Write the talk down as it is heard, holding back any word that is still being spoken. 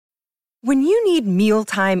When you need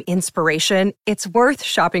mealtime inspiration, it's worth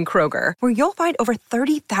shopping Kroger, where you'll find over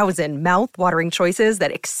 30,000 mouth-watering choices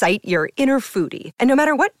that excite your inner foodie. And no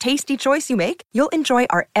matter what tasty choice you make, you'll enjoy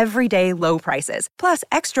our everyday low prices, plus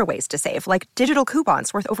extra ways to save, like digital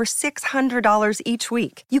coupons worth over $600 each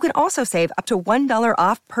week. You can also save up to $1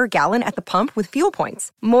 off per gallon at the pump with fuel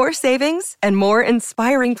points. More savings and more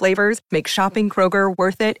inspiring flavors make shopping Kroger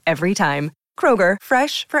worth it every time. Kroger,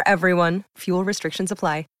 fresh for everyone. Fuel restrictions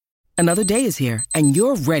apply. Another day is here, and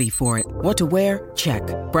you're ready for it. What to wear? Check.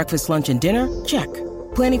 Breakfast, lunch, and dinner? Check.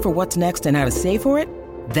 Planning for what's next and how to save for it?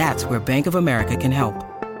 That's where Bank of America can help.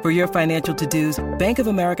 For your financial to-dos, Bank of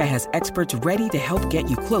America has experts ready to help get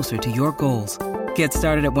you closer to your goals. Get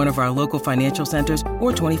started at one of our local financial centers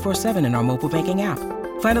or 24/7 in our mobile banking app.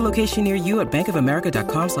 Find a location near you at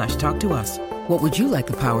bankofamerica.com/talktous. What would you like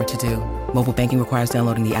the power to do? Mobile banking requires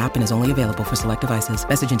downloading the app and is only available for select devices.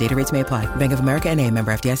 Message and data rates may apply. Bank of America N.A.,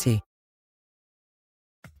 member FDIC.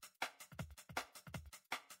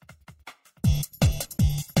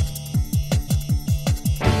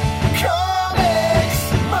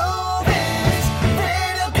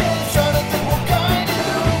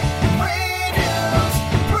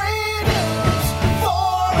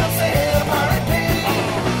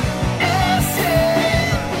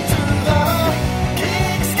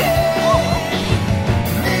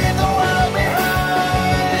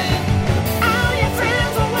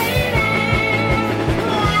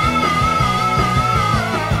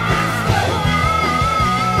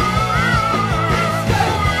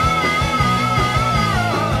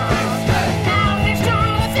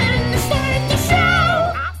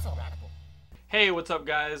 Hey, what's up,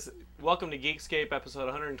 guys? Welcome to Geekscape, episode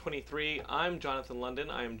 123. I'm Jonathan London.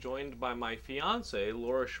 I am joined by my fiance,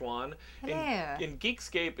 Laura Schwan. Hello. And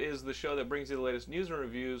Geekscape is the show that brings you the latest news and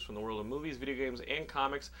reviews from the world of movies, video games, and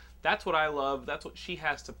comics. That's what I love. That's what she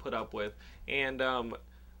has to put up with. And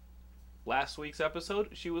last week's episode,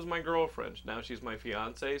 she was my girlfriend. Now she's my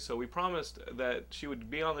fiance. So we promised that she would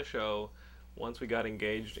be on the show once we got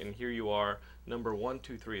engaged, and here you are, number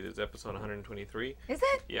 123. This is episode 123. Is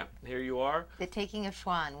it? Yeah, here you are. The Taking of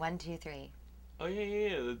Schwan, 1, 2, 3. Oh,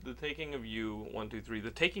 yeah. The taking of you, 1, 2, 3.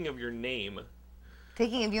 The taking of your name.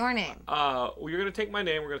 Taking of your name. Well, you're going to take my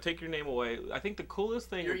name. We're going to take your name away. I think the coolest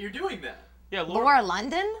thing... You're doing that. Yeah, Laura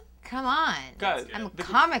London? Come on. Guys, I'm a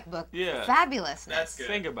comic book. Yeah. Fabulousness. That's good.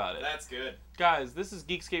 Think about it. That's good. Guys, this is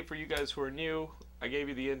Geekscape for you guys who are new. I gave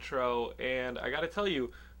you the intro, and I got to tell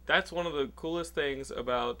you, that's one of the coolest things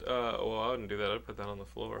about... well, I wouldn't do that. I'd put that on the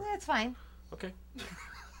floor. That's fine. Okay.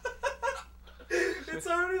 It's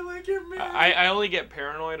already like you're married. I only get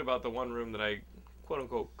paranoid about the one room that I,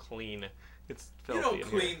 quote-unquote, clean. It's filthy You don't in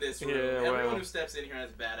clean here. this room. Yeah, Everyone well. who steps in here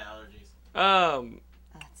has bad allergies.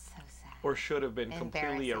 That's so sad. Or should have been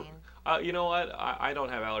completely... Embarrassing. You know what? I don't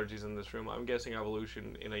have allergies in this room. I'm guessing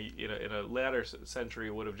evolution in a latter century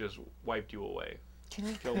would have just wiped you away. Can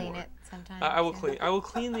we Kill clean more. it sometime? I will clean. I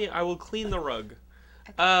will clean the rug.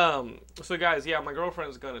 So guys, yeah, my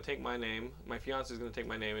girlfriend's gonna take my name. My fiance's gonna take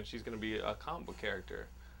my name, and she's gonna be a comic book character,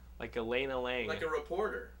 like Elena Lang. Like a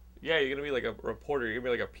reporter. Yeah, you're gonna be like a reporter. You're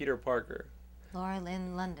gonna be like a Peter Parker. Laura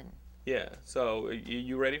Lynn London. Yeah. So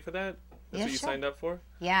you ready for that? That's Yeah, what you sure. signed up for?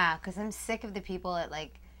 Yeah, because I'm sick of the people at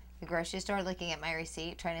like the grocery store looking at my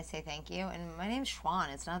receipt trying to say thank you. And my name's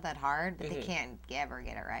Schwan. It's not that hard, but they can't ever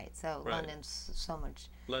get it right. So Right. London's so much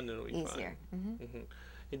London will be easier. fine.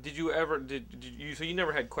 And did you ever did you? So you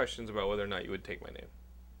never had questions about whether or not you would take my name?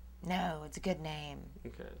 No, it's a good name.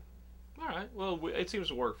 Okay. All right. Well, it seems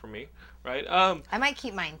to work for me, right? I might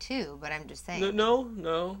keep mine too, but I'm just saying. No.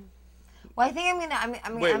 Well, I think I'm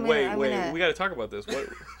gonna. Wait. Gonna, We got to talk about this. What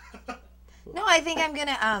No, I think I'm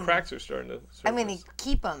gonna. cracks are starting to surface. I'm gonna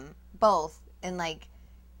keep them both and like,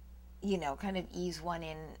 kind of ease one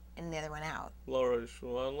in and the other one out. Laura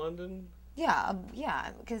Schwan London. Yeah,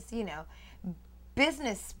 because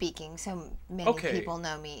business speaking, so many Okay. people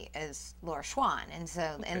know me as Laura Schwan, and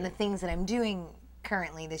so and the things that I'm doing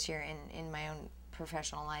currently this year in my own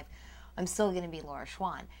professional life, I'm still going to be Laura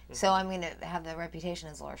Schwan. So I'm going to have the reputation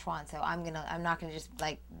as Laura Schwan. So I'm not going to just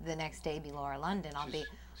like the next day be Laura London. I'll be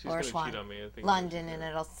She's Laura gonna Schwan cheat on me, I think. London, and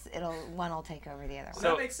it'll one will take over the other one. So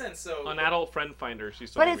that makes sense. So on Adult Friend Finder,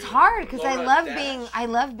 she's. But it's hard because I Laura love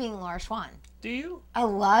Dash. being Laura Schwan. Do you? I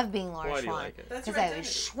love being Laura Why do you Schwan like it? That's because your I was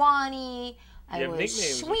identity. Schwani, I You have was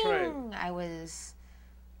nicknames, that's right. Schwing, I was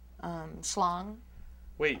Schlong,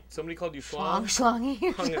 Wait, somebody called you Schlong, Schlong?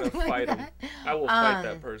 Schlongy. I'm gonna fight him. I will fight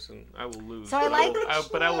that person. I will lose. So I like.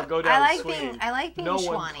 But I will go down I like swinging. being. I like being No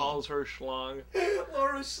Schwani. one calls her Schlong.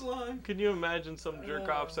 Laura Schlong. Can you imagine some jerk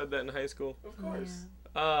off said that in high school? Of course.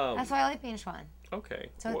 That's why I like being Schwan. Okay.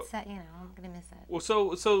 So Well, it's that, I'm gonna miss it. well,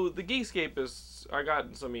 so the Geekscapists, I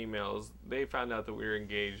got some emails. They found out that we were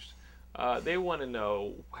engaged. They want to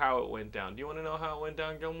know how it went down. Do you want to know how it went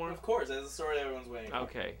down, Gilmore? Of course, that's the story everyone's waiting for.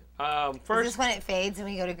 Okay. Is First. this when it fades and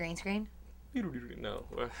we go to green screen? No,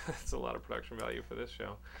 that's a lot of production value for this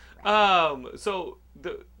show. So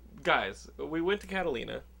the guys, we went to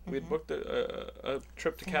Catalina. We had booked a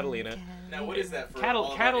trip to Catalina. Now, what is that for? Catalina-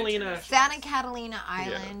 all of our internationals? Santa Catalina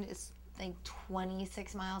Island is like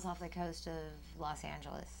 26 miles off the coast of Los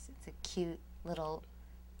Angeles. It's a cute little,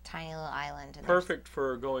 tiny little island. And Perfect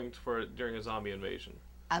for going for during a zombie invasion.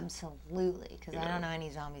 Absolutely, because I know. don't know any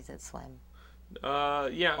zombies that swim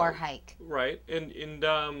Yeah. or hike. Right, and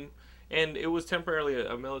it was temporarily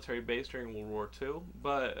a military base during World War II.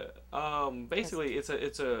 But basically, it's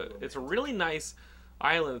a really nice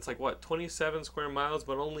island. It's like 27 square miles,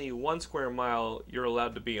 but only 1 square mile you're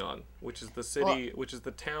allowed to be on, which is the city, which is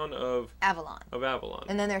the town of Avalon. Avalon.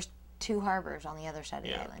 And then there's 2 harbors on the other side of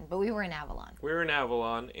Yeah. the island. But we were in Avalon. We were in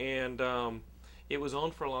Avalon, and it was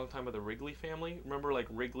owned for a long time by the Wrigley family. Remember, like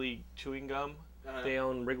Wrigley chewing gum? They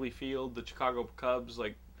own Wrigley Field, the Chicago Cubs,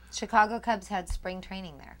 like. Chicago Cubs had spring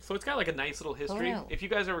training there. So it's got like a nice little history. Who knew? If you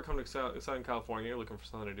guys ever come to Southern California, you're looking for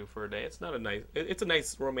something to do for a day. It's not a nice. It's a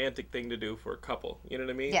nice romantic thing to do for a couple. You know what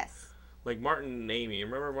I mean? Yes. Like Martin and Amy.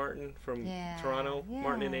 Remember Martin from Yeah, Toronto?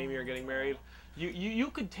 Martin and yeah. Amy are getting married. You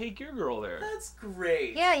could take your girl there. That's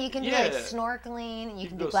great. Yeah, you can do like Yeah. snorkeling. You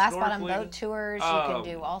can go do glass bottom snorkeling. boat tours. You can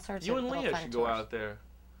do all sorts You of and little Leah fun should tours. go out there.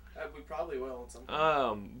 We probably will at some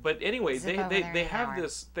point. But anyway, Zip they over there in they an have hour.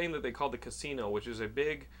 this thing that they call the casino, which is a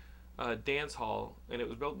big dance hall, and it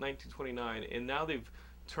was built in 1929, and now they've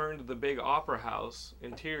turned the big opera house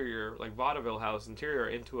interior, like vaudeville house interior,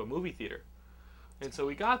 into a movie theater. And so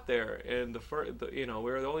we got there, and we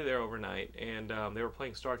were only there overnight, and they were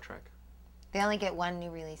playing Star Trek. They only get 1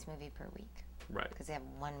 new release movie per week Right. because they have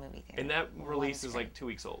 1 movie theater. And that One release is screen. like 2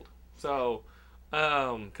 weeks old. So,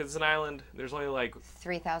 because it's an island, there's only like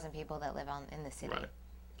 3,000 people that live in the city. right.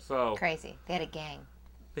 So Crazy. They had a gang.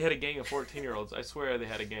 they had a gang of 14-year-olds. I swear they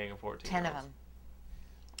had a gang of 14. 10 of them.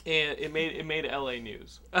 And it made LA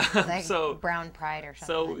news. Like so Brown Pride or something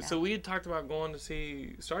so like that. so we had talked about going to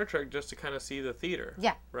see Star Trek just to kind of see the theater.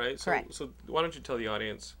 Yeah, Right. So correct. so why don't you tell the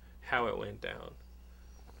audience how it went down?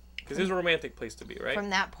 Because it's a romantic place to be, right? From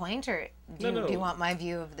that point, or do No. you want my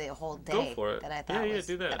view of the whole day Go for it. that I thought Yeah, was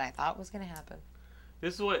do that. I thought was going to happen?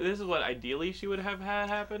 This is what ideally she would have had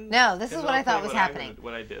happen. No, this is And what I'll I thought tell you was what happening.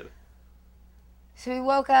 What I did. So we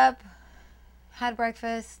woke up, had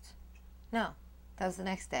breakfast. No, that was the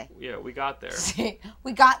next day. Yeah, we got there.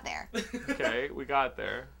 We got there, Okay, we got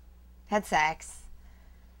there. had sex.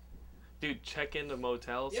 Dude, check into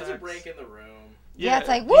motel You sex. have to break in the room. Yeah, it's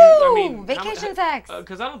like, do you- woo, vacation sex.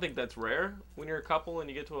 Because I don't think that's rare when you're a couple and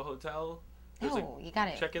you get to a hotel. There's No, you got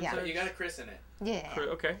it. check-in Yeah. sex? You got to christen it. Yeah.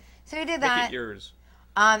 Okay. So we did Make that. it yours.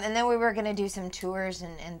 And then we were going to do some tours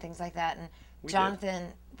and things like that. And We did.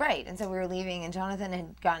 Jonathan, right. And so we were leaving, and Jonathan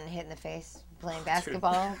had gotten hit in the face playing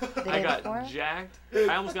basketball the I day got before. jacked.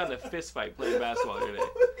 I almost got in a fist fight playing basketball the other day.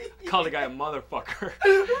 I called the guy a motherfucker.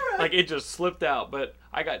 Like, it just slipped out. But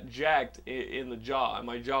I got jacked in the jaw, and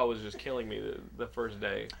my jaw was just killing me the first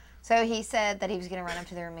day. So he said that he was going to run up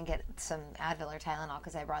to the room and get some Advil or Tylenol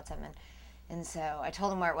because I brought some in. And so I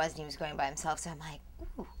told him where it was, and he was going by himself. So I'm like,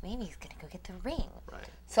 ooh, maybe he's going to go get the ring. Right.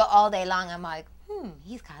 So all day long, I'm like,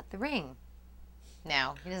 he's got the ring.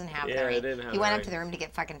 No, he doesn't have the Yeah, ring. he didn't have He the went up ring. to the room to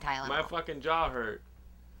get fucking Tylenol. My fucking jaw hurt.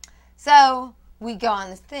 So we go on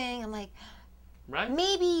this thing. I'm like, Right?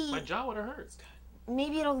 maybe My jaw would have hurt.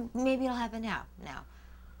 it'll happen now.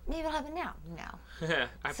 Maybe it'll happen now.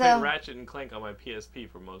 I So- played Ratchet and Clank on my PSP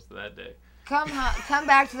for most of that day. Come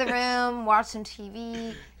back to the room, watch some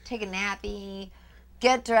TV, take a nappy,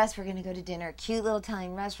 get dressed. We're gonna go to dinner. Cute little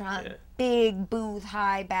Italian restaurant, Yeah. big booth,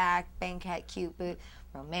 high back, banquet, cute booth,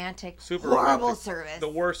 romantic, Super horrible romantic. service The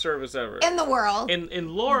worst service ever. in the world. And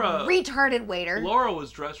Laura... Retarded waiter. Laura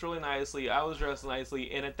was dressed really nicely. I was dressed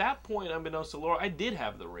nicely, and at that point, unbeknownst to Laura, I did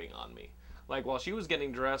have the ring on me. Like while she was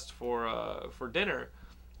getting dressed for dinner,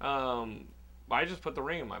 I just put the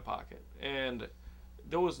ring in my pocket, and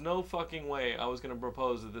there was no fucking way I was gonna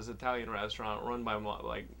propose at this Italian restaurant run by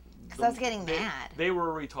like. Because I was getting mad. They were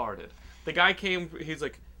retarded. The guy came. He's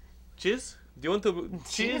like, "Cheese? Do you want to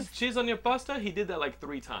cheese on your pasta?" He did that like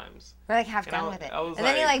 3 times. We're like half And done I- with it. I was And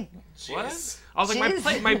then he like, like, What? Jeez. I was like,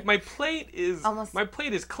 Cheese? my plate is Almost- my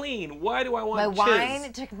plate is clean. Why do I want my cheese? wine,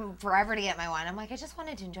 it took forever to get my wine. I'm like, I just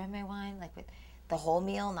wanted to enjoy my wine, like with the whole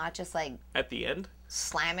meal, not just like At the end?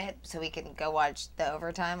 slam it so we can go watch the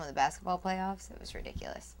overtime on the basketball playoffs. It was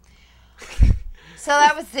ridiculous. So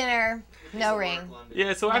that was dinner. No ring.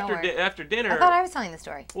 Yeah, so after dinner... I thought I was telling the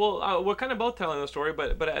story. Well, we're kind of both telling the story,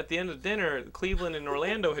 but at the end of dinner, Cleveland and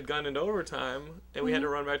Orlando had gone into overtime, and we had to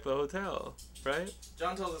run back to the hotel, right?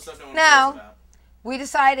 John tells us stuff no one cares about. We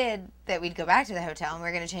decided that we'd go back to the hotel, and we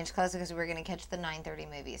were going to change clothes because we were going to catch the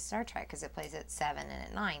 9:30 movie Star Trek, because it plays at 7 and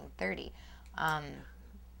at 9:30. On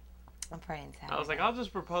Friday and Saturday. I was like, I'll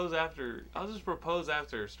just propose after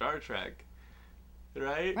Star Trek,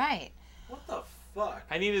 right? Right. What the fuck?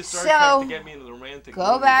 I needed Star Trek to get me into the romantic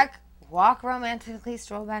movie. Back, walk romantically,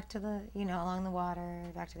 stroll back to the, along the water,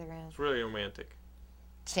 back to the room. It's really romantic.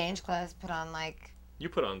 Change clothes, put on, You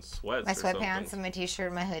put on sweats my or sweatpants something. and my t-shirt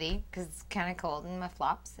and my hoodie, because it's kind of cold, and my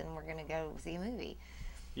flops, and we're going to go see a movie.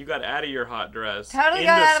 You got out of your hot dress. Totally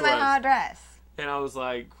got out of my hot dress. And I was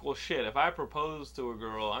like, well, shit, if I propose to a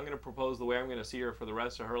girl, I'm going to propose the way I'm going to see her for the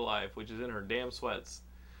rest of her life, which is in her damn sweats.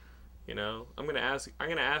 I'm going to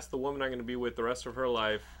ask the woman I'm going to be with the rest of her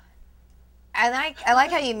life. And I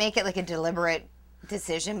like how you make it like a deliberate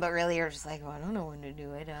decision, but really you're just like, well, I don't know when to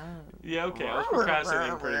do it. Yeah, okay, I was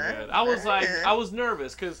procrastinating pretty good. I was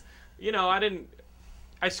nervous because,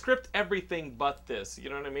 I script everything but this, you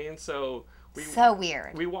know what I mean? So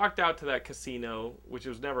weird. We walked out to that casino, which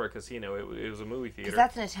was never a casino, it was a movie theater. Because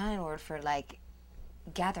that's an Italian word for,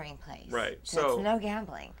 gathering place. Right. So it's no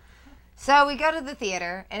gambling. So we go to the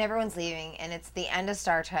theater, and everyone's leaving, and it's the end of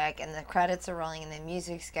Star Trek, and the credits are rolling, and the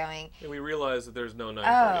music's going. And we realize that there's no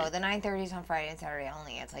 9:30. Oh, the 9:30 is on Friday and Saturday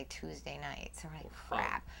only. It's Tuesday night. So we're like,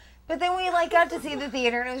 crap. But then we got to see the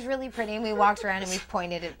theater, and it was really pretty, and we walked around, and we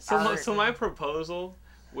pointed at So my proposal,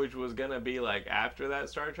 which was going to be, after that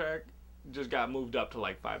Star Trek, just got moved up to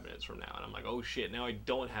 5 minutes from now, and I'm like, oh shit, now I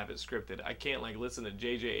don't have it scripted. I can't listen to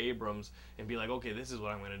J.J. Abrams and be like, okay, this is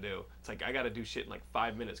what I'm gonna do. It's I gotta do shit in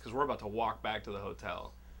 5 minutes because we're about to walk back to the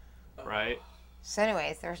hotel, right? So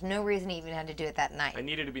anyways, there's no reason he even had to do it that night. I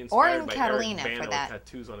needed to be inspired by Catalina Eric Bana for that. with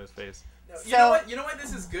tattoos on his face. No, you know what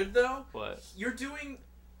this is good though? What? You're doing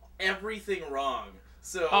everything wrong.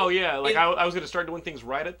 So oh yeah, I was gonna start doing things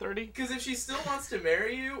right at 30. Because if she still wants to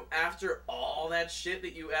marry you after all that shit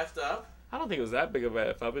that you effed up. I don't think it was that big of a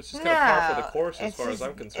F up. It's just kind of par for the course as far as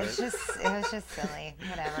I'm concerned. It was just silly.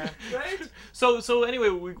 Whatever. Right? So anyway,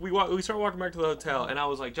 we start walking back to the hotel, and I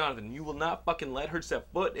was like, Jonathan, you will not fucking let her step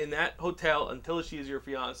foot in that hotel until she is your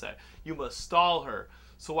fiance. You must stall her.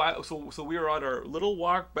 So we were on our little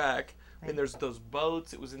walk back, and there's those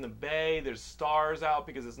boats. It was in the bay. There's stars out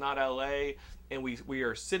because it's not LA, and we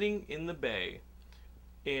are sitting in the bay,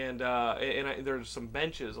 and there's some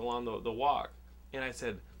benches along the walk, and I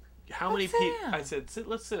said, how many people? I said,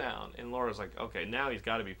 let's sit down. And Laura's like, okay, now he's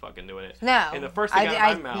got to be fucking doing it. No. And the first thing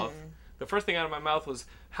out of my mouth was,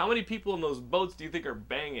 how many people in those boats do you think are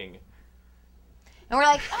banging? And we're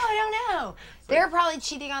like, oh, I don't know. They're probably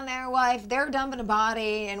cheating on their wife. They're dumping a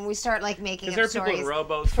body, and we start making up stories people in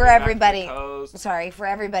rowboats for everybody. Sorry, for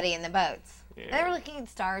everybody in the boats. Yeah. They were looking at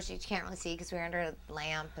stars you can't really see because we were under a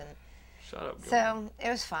lamp, and shut up. So it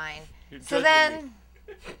was fine. So then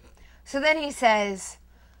he says,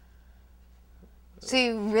 so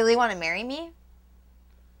you really want to marry me?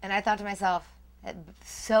 And I thought to myself, that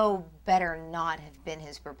so better not have been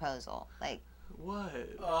his proposal. What?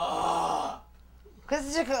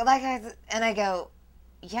 Because I go,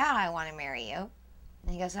 yeah, I want to marry you.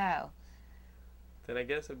 And he goes, oh. Then I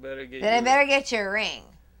guess I better get. Then I better get you a ring.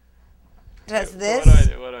 Does this?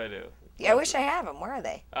 What do I do? Yeah, I wish I have them. Where are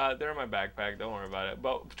they? They're in my backpack. Don't worry about it.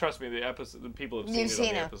 But trust me, the people have seen You've it seen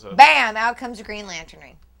on the them. episode. Bam! Out comes a Green Lantern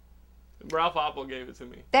ring. Ralph Oppel gave it to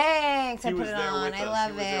me. Thanks. He I put was it there on. with I us. love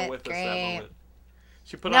She was there it. with us that Great. moment.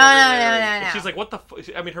 She put on a ring, No. and she's like, "What the?"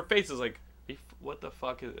 I mean, her face is like, "What the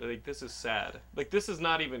fuck is this? Is sad. This is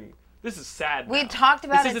not even. This is sad." We now. talked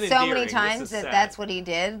about this it isn't so endearing. many times This is that sad. that's what he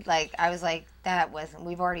did. I was like, that wasn't.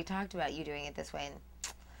 We've already talked about you doing it this way.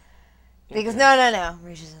 And he goes, no.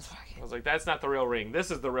 Reaches in his pocket. I was like, "That's not the real ring.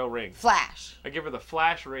 This is the real ring." Flash. I give her the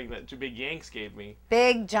Flash ring that Big Yanks gave me.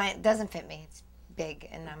 Big, giant. Doesn't fit me. It's big.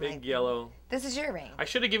 And I'm Big yellow. This is your ring. I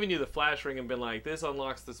should have given you the Flash ring and been like, "This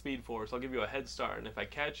unlocks the Speed Force. I'll give you a head start, and if I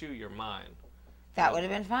catch you, you're mine." That would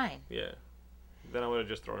have been fine. Yeah. Then I would have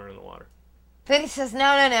just thrown her in the water. Then he says, no.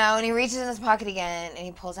 And he reaches in his pocket again, and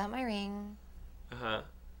he pulls out my ring. Uh-huh.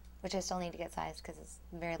 Which I still need to get sized because it's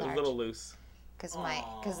very large. It's a little loose. Because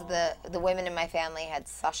the women in my family had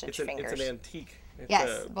sausage fingers. It's an antique.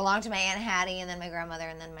 It belonged to my Aunt Hattie, and then my grandmother,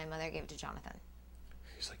 and then my mother gave it to Jonathan.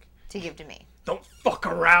 He's like, to give to me. Don't fuck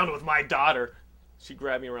around with my daughter. She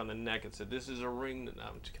grabbed me around the neck and said, "This is a ring." No,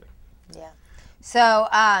 I'm just kidding. Yeah. So,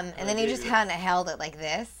 and then he just kind of held it like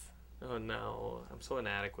this. Oh no, I'm so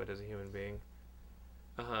inadequate as a human being.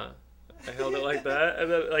 I held it like that,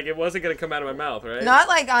 and then like it wasn't gonna come out of my mouth, right? Not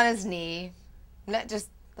like on his knee. Not just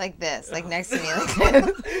like this, like next to me, like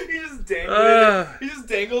this. He just dangled it. He just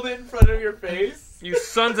dangled it in front of your face. You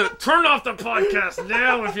sons of... Turn off the podcast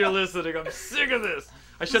now if you're listening. I'm sick of this.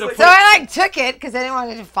 I should have So I like took it because I didn't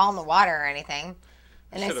want it to fall in the water or anything.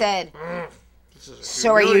 And I said, This is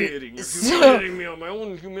so are you... humiliating. You're humiliating me on my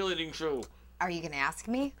own humiliating show. Are you going to ask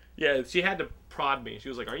me? Yeah, she had to prod me. She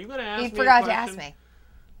was like, are you going to ask me You forgot a to ask question?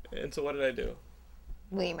 me. And so what did I do?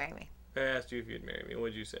 Will you marry me? I asked you if you'd marry me.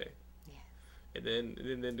 What did you say? Yeah.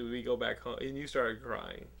 And then we go back home, and you started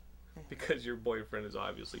crying because your boyfriend is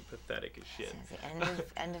obviously pathetic as shit. It's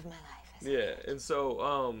the end of my life. Yeah, and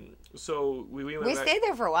so we went We back. stayed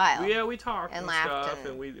there for a while. Yeah, we talked And and laughed stuff,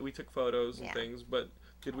 and we took photos and Yeah. things. But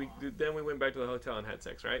then we went back to the hotel and had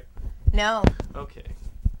sex, right? No. Okay.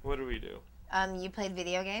 What did we do? You played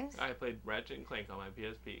video games? I played Ratchet and Clank on my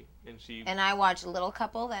PSP, and she. And I watched Little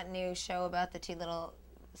Couple, that new show about the two little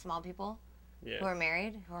small people who are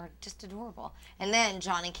married, who are just adorable. And then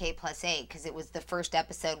John and Kate plus 8, because it was the first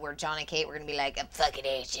episode where John and Kate were going to be like, I fucking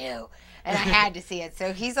hate you. And I had to see it.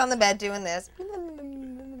 So he's on the bed doing this.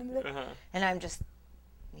 Uh-huh. And I'm just,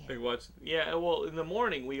 Like watch. Yeah. Well, in the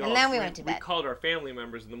morning then we went to bed. We called our family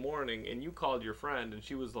members in the morning, and you called your friend, and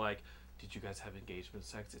she was like, "Did you guys have engagement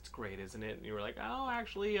sex? It's great, isn't it?" And you were like, "Oh,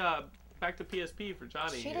 actually, back to PSP for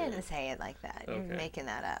Johnny." she didn't say it like that. You're Okay. making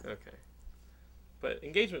that up. Okay. But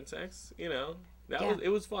engagement sex, you know, Yeah. it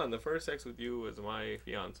was fun. The first sex with you as my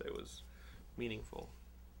fiance was meaningful.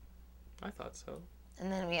 I thought so.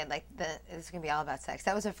 And then we had it's going to be all about sex.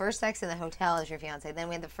 That was the first sex in the hotel as your fiance. Then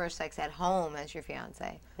we had the first sex at home as your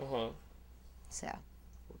fiance. Uh-huh. So.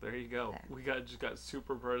 Well, there you go. There. We just got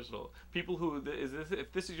super personal. People who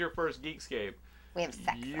if this is your first Geekscape, We have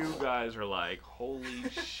sex. you guys are like, holy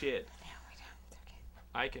shit. No, we don't. It's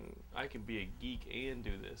okay. I can be a geek and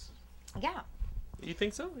do this. Yeah. You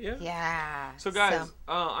think so? Yeah. Yeah. So guys,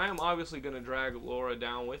 I am obviously going to drag Laura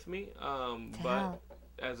down with me, but hell.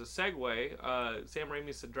 as a segue, Sam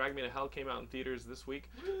Raimi's Drag Me to Hell came out in theaters this week.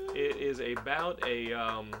 It is about a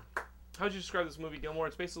how would you describe this movie, Gilmore?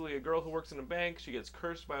 It's basically a girl who works in a bank. She gets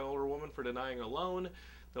cursed by an older woman for denying a loan.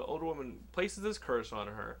 The older woman places this curse on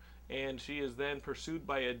her, and she is then pursued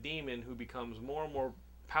by a demon who becomes more and more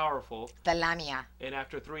powerful. The Lamia. And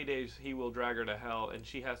after 3 days, he will drag her to hell, and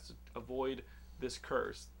she has to avoid this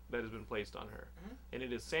curse that has been placed on her. And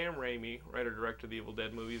it is Sam Raimi, writer-director of the Evil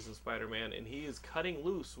Dead movies and Spider-Man, and he is cutting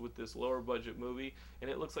loose with this lower-budget movie, and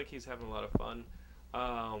it looks like he's having a lot of fun.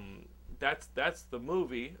 That's the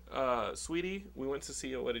movie. Sweetie, we went to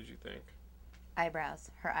see it. What did you think? Eyebrows.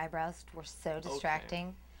 Her eyebrows were so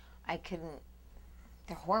distracting. I couldn't.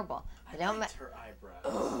 They're horrible. They don't. Her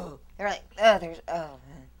eyebrows. They're like,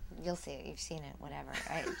 you'll see it. You've seen it. Whatever.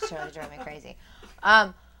 It really drove me crazy.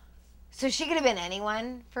 So she could have been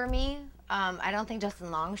anyone for me. I don't think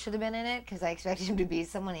Justin Long should have been in it because I expected him to be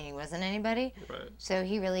someone and he wasn't anybody. Right. So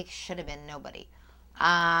he really should have been nobody.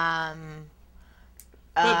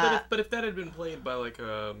 But if that had been played by like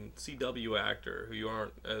a CW actor who you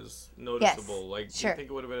aren't as noticeable, like, do sure. you think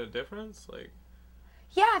it would have been a difference? Like,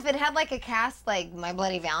 Yeah, if it had like a cast like My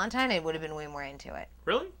Bloody Valentine, I would have been way more into it.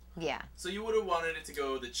 really? Yeah. So you would have wanted it to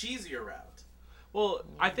go the cheesier route. Well,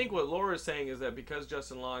 I think what Laura's saying is that because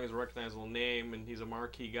Justin Long is a recognizable name and he's a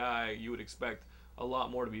marquee guy, you would expect a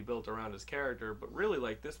lot more to be built around his character. But really,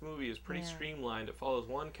 like, this movie is pretty streamlined. It follows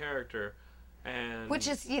one character, and Which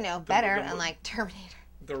is, better the- than like Terminator.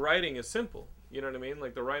 the writing is simple. You know what I mean?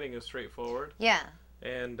 Like, the writing is straightforward. Yeah.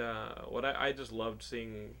 And what I just loved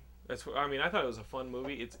seeing. I thought it was a fun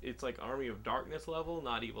movie. It's like Army of Darkness level,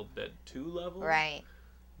 not Evil Dead 2 level. Right.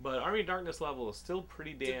 But Army of Darkness level is still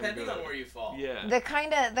pretty damn Depending good. on where you fall. Yeah. The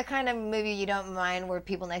kind of movie you don't mind where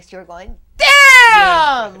people next to you are going,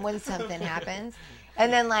 damn, when something happens.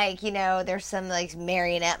 And then, like, there's some, like,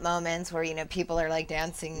 marionette moments where, people are, like,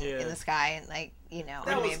 dancing in the sky and, like,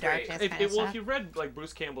 Army was of great. Darkness kind of Well, stuff. if you've read, like,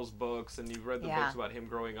 Bruce Campbell's books and you've read the Yeah. books about him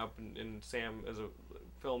growing up and Sam as a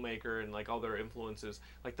filmmaker and, like, all their influences,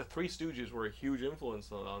 like, the Three Stooges were a huge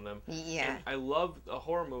influence on them. Yeah. And I love a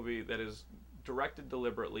horror movie that is directed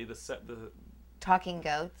deliberately. The Talking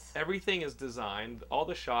goats. everything is designed. All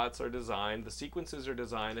the shots are designed. The sequences are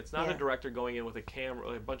designed. It's not a Yeah. director going in with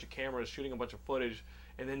a bunch of cameras, shooting a bunch of footage,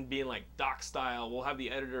 and then being like doc style. We'll have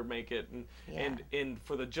the editor make it, and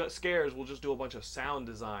for the scares, we'll just do a bunch of sound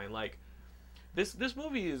design. Like this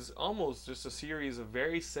movie is almost just a series of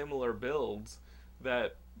very similar builds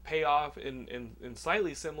that pay off in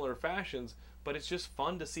slightly similar fashions. But it's just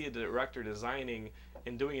fun to see a director designing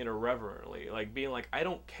and doing it irreverently, like being like, I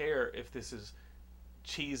don't care if this is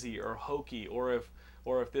cheesy or hokey or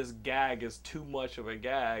if this gag is too much of a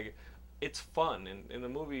gag. it's fun. And in the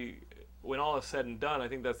movie, when all is said and done, I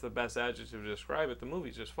think that's the best adjective to describe it. The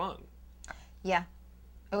movie's just fun. Yeah.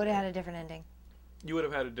 I would have had a different ending. You would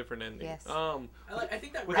have had a different ending. Yes. I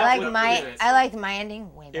think that I liked my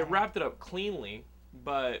ending way better. It wrapped it up cleanly,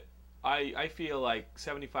 but I feel like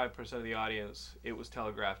 75% of the audience, it was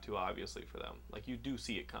telegraphed too obviously for them. Like, you do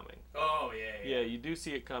see it coming. Oh, yeah. Yeah, you do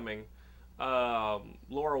see it coming.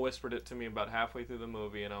 Laura whispered it to me about halfway through the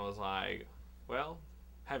movie, and I was like, well,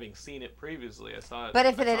 having seen it previously, I saw it. But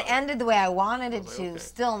if it had ended the way I wanted it like, to, okay.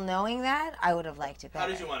 still knowing that, I would have liked it better.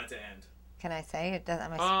 How did you want it to end? Can I say it?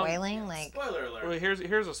 Am I spoiling? Like, Spoiler alert. Well,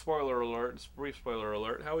 here's a spoiler alert, brief spoiler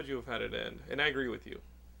alert. How would you have had it end? And I agree with you.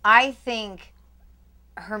 I think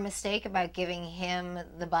her mistake about giving him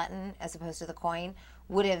the button as opposed to the coin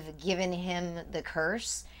would have given him the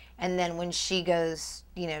curse. And then when she goes,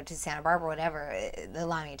 to Santa Barbara, whatever, the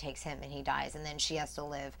Lamia takes him and he dies, and then she has to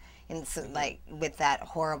live in with that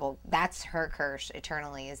horrible. That's her curse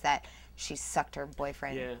eternally. Is that she sucked her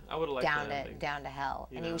boyfriend I would have liked down to hell,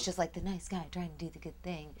 and he was just like the nice guy trying to do the good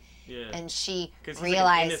thing. Yeah. And she realizes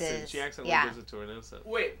realizes, she accidentally gives it to an innocent.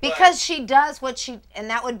 Wait, because she does what she, and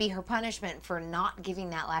that would be her punishment for not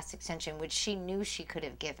giving that last extension, which she knew she could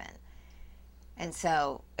have given. And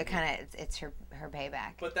so it kind of it's her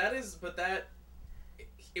payback. But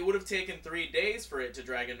it would have taken 3 days for it to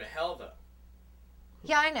drag him to hell, though.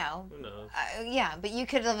 Yeah, I know. Who knows? Yeah, but you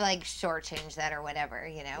could have shortchanged that or whatever,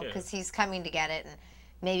 because he's coming to get it, and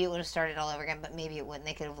maybe it would have started all over again. But maybe it wouldn't.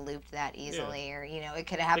 They could have looped that easily, or it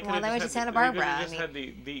could have happened while they went to Santa Barbara. They could have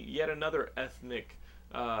just had the yet another ethnic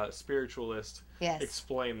spiritualist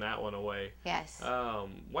explain that one away. Yes.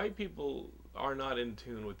 White people are not in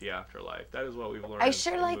tune with the afterlife. That is what we've learned. I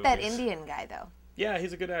sure like that Indian guy though. Yeah,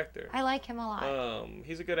 he's a good actor. I like him a lot.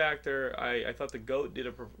 He's a good actor. I thought the goat did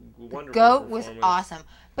a wonderful goat performance. was awesome.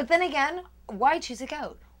 But then again, why choose a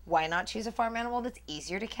goat? Why not choose a farm animal that's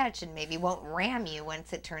easier to catch and maybe won't ram you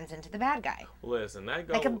once it turns into the bad guy? Listen, that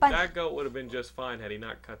goat would have been just fine had he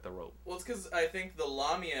not cut the rope. Well, it's because I think the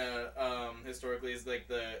Lamia historically is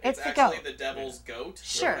it's actually goat. the devil's goat.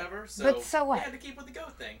 Sure, or whatever. So but so what? They had to keep with the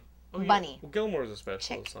goat thing. Oh, yeah. Bunny. Well, Gilmore's a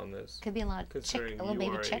specialist Chick. on this. Could be a lot of chick, a little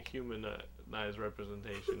baby chick. You are a humanized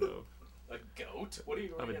representation of a goat. What are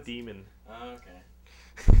you? Of a demon. Oh, okay.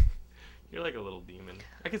 You're like a little demon.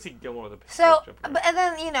 I can see Gilmore with a So, and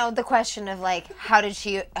then the question of how did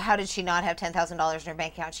she not have $10,000 in her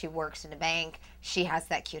bank account? She works in a bank. She has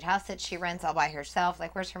that cute house that she rents all by herself.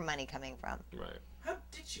 Where's her money coming from? Right. How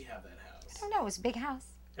did she have that house? I don't know. It was a big house.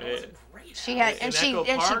 That was a great house. She had, and she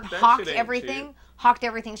hawked everything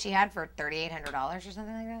she had for $3,800 or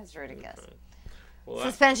something like that. It's ridiculous. Okay. Well,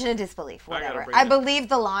 suspension of disbelief, whatever. I believe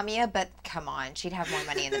the Lamia, but come on, she'd have more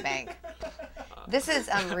money in the bank. This is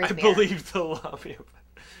root beer. I believe the Lamia.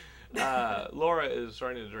 Laura is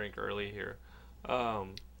starting to drink early here.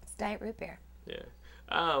 It's diet root beer. Yeah.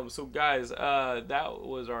 So guys, that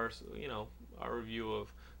was our review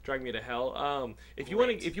of Drag Me to Hell. If you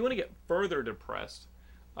want to get further depressed,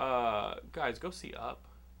 guys, go see Up.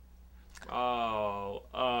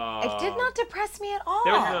 It did not depress me at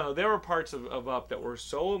all. There were parts of Up that were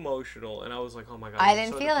so emotional, and I was like, oh my god, I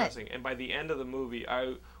didn't so feel depressing. And by the end of the movie,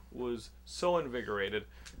 I was so invigorated.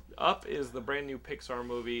 Up is the brand new Pixar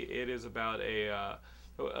movie. It is about an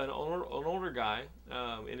older guy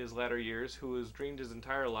in his latter years who has dreamed his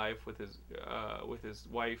entire life with his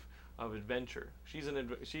wife of adventure. She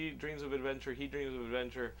dreams of adventure. He dreams of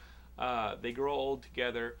adventure. They grow old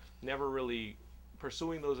together, never really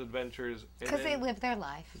pursuing those adventures. Because they live their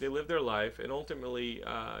life. They live their life, and ultimately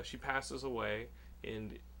she passes away,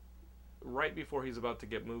 and right before he's about to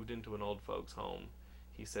get moved into an old folks' home,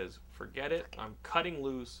 he says, forget it, I'm cutting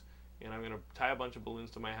loose, and I'm going to tie a bunch of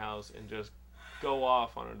balloons to my house and just go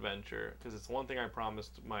off on an adventure, because it's one thing I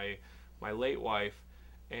promised my late wife,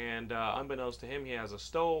 and unbeknownst to him, he has a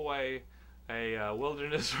stowaway, a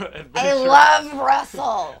wilderness adventure. I love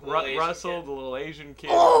Russell. Russell, the little Asian kid,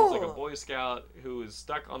 who's like a Boy Scout, who is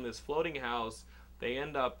stuck on this floating house. They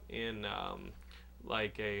end up in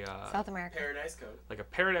South America Paradise Cove, like a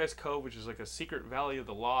Paradise Cove, which is like a secret valley of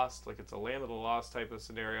the lost, like it's a land of the lost type of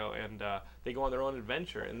scenario, and they go on their own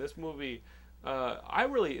adventure. In this movie,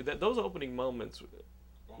 those opening moments.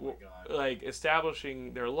 Oh my God. Like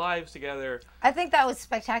establishing their lives together. I think that was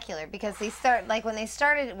spectacular because when they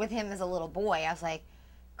started with him as a little boy, I was like,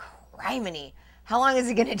 criminy, how long is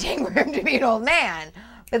it going to take for him to be an old man?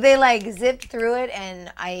 But they zipped through it, and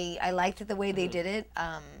I liked it the way they did it.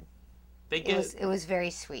 It was very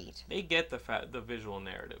sweet. They get the visual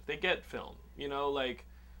narrative. They get film.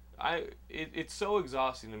 It's so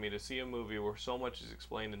exhausting to me to see a movie where so much is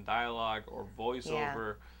explained in dialogue or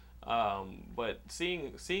voiceover. But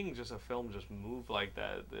seeing just a film just move like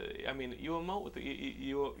that, I mean, you emote with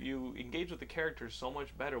you engage with the characters so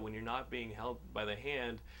much better when you're not being held by the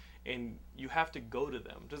hand, and you have to go to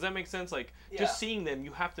them. Does that make sense? Like just seeing them,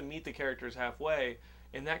 you have to meet the characters halfway,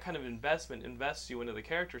 and that kind of investment invests you into the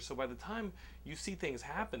characters. So by the time you see things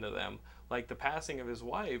happen to them, like the passing of his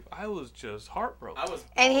wife, I was just heartbroken.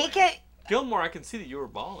 And he can. Gilmore, I can see that you were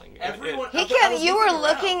bawling. Everyone, You were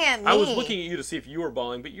looking at me. I was looking at you to see if you were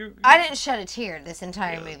bawling, but I didn't shed a tear this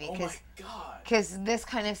entire movie Oh my god. because this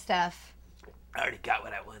kind of stuff I already got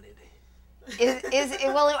what I wanted.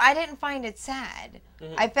 well, I didn't find it sad.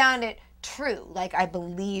 Mm-hmm. I found it true. Like I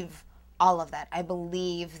believe all of that. I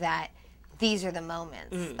believe that these are the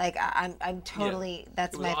moments. Like I'm totally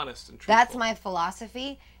that's It was my honest and truthful. that's my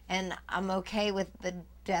philosophy, and I'm okay with the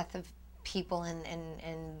death of people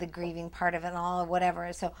and the grieving part of it and all, or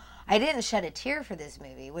whatever. So I didn't shed a tear for this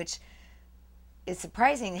movie, which is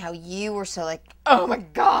surprising how you were so like, oh my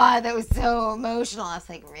god, that was so emotional. I was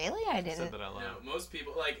like, really? I didn't. Said that out loud. No, most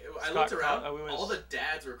people, like, I Scott looked around, we went- all the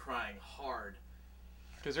dads were crying hard.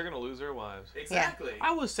 Because they're going to lose their wives. Exactly.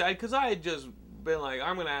 I was sad because I had just been like,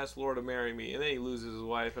 I'm going to ask Laura to marry me, and then he loses his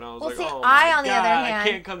wife, and I was Well, like, see, oh I, my on the God, other I hand-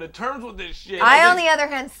 can't come to terms with this shit. I, on the other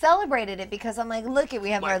hand, celebrated it because I'm like, look,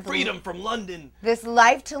 we have my our freedom from London. this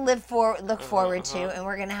life to look forward to, and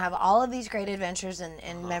we're gonna have all of these great adventures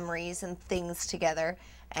and memories and things together,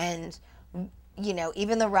 and you know,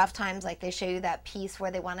 even the rough times, like they show you that piece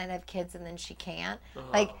where they want to have kids and then she can't.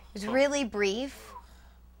 Like it's really brief,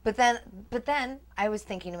 but then I was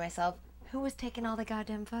thinking to myself, who was taking all the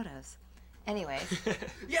goddamn photos? Anyways,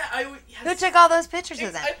 Yeah, who took all those pictures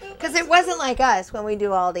of them? I thought Because that's it wasn't like us when we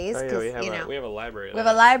do all these. Oh, yeah, 'cause, we have, you know, we have a library. we have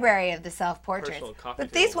a library of the self-portraits, Personal coffee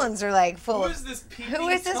but these table. ones are like full Who of. is this Who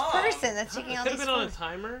is this Tom? person that's It taking all could have these been on a photos?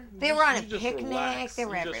 timer. They were on a You just picnic, relax. they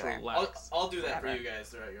were You just everywhere. relax. I'll do that for Whatever. you guys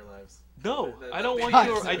throughout your lives. No, That- I don't that'd want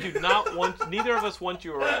be you. awesome. I do not want. Neither of us want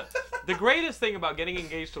you around. The greatest thing about getting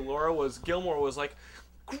engaged to Laura was Gilmore was like,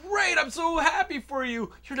 "Great, I'm so happy for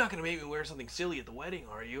you. You're not gonna make me wear something silly at the wedding,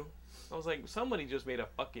 are you?" I was like, somebody just made a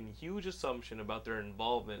fucking huge assumption about their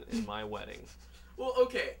involvement in my wedding. Well,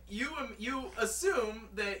 okay, you assume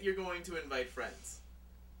that you're going to invite friends.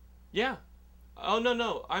 Yeah. Oh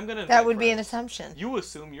no, I'm gonna. That invite would be an friends. assumption. You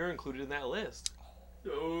assume you're included in that list.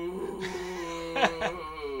 Oh.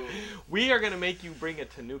 We are gonna make you bring a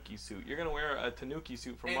Tanuki suit. You're gonna wear a Tanuki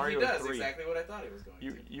suit from And Mario he does 3. exactly what I thought he was going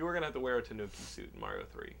to. You are gonna have to wear a Tanuki suit in Mario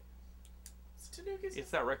 3. Tanuki's-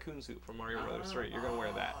 It's that raccoon suit from Mario Brothers 3. You're gonna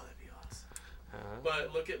wear that. Oh, that'd be awesome. Uh-huh.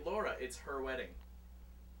 But look at Laura. It's her wedding.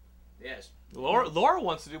 Yes. Laura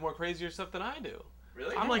wants to do more crazier stuff than I do.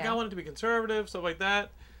 Really? I'm like, Okay. I want it to be conservative, stuff like that.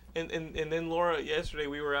 And then Laura, yesterday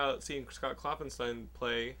we were out seeing Scott Klopfenstein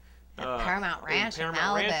play Paramount Ranch in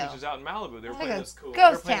Paramount Ranch, Malibu. which is out in Malibu. They were It's like playing a this cool.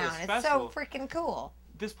 ghost they're playing town. this It's so festival. freaking cool.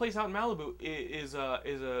 This place out in Malibu is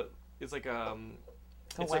like a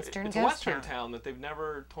Western it's a ghost Western town. town that they've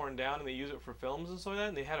never torn down, and they use it for films and so like that.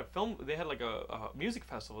 And they had like a music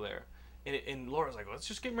festival there. And Laura's like, let's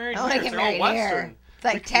just get married I want here. to get They're all married Western. here. It's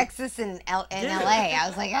like Texas and LA. I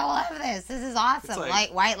was like, I love this. This is awesome.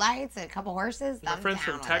 like- White lights, a couple horses. My I'm friends down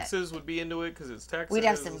from with Texas would be into it because it's Texas. We'd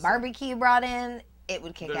have some barbecue brought in. It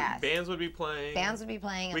would kick The ass. bands would be playing. Bands would be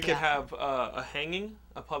playing. We it'd could be awesome. have a hanging,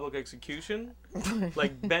 a public execution.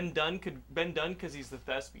 Like Ben Dunn, because he's the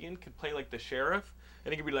thespian, could play like the sheriff,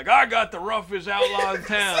 and he could be like, "I got the roughest outlaw in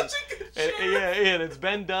town." Such a good And, sheriff. and it's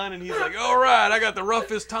Ben Dunn, and he's like, "All right, I got the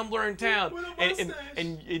roughest tumbler in town." With a And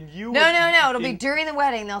mustache. you. No. It'll be and- during the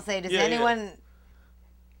wedding. They'll say, "Does Yeah, yeah. anyone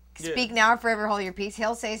Yeah. speak now or forever hold your peace?"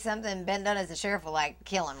 He'll say something. Ben Dunn as the sheriff will like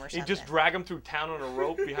kill him or something. You just drag him through town on a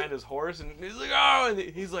rope behind his horse, and he's like, "Oh!" And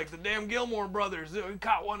he's like, "The damn Gilmore brothers, we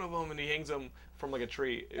caught one of them," and he hangs him from like a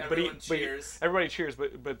tree. Everyone cheers. Everybody cheers,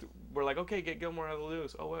 but we're like, "Okay, get Gilmore out of the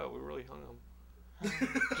loose." Oh well, we really hung him.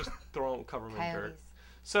 Just throw him, cover him in dirt. Coyotes.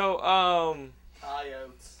 So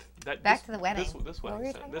Coyotes. Back to the wedding. This What were you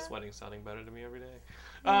wedding, talking this about? wedding's sounding better to me every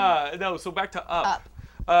day. No, so back to Up.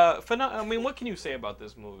 I mean, what can you say about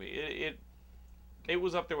this movie? It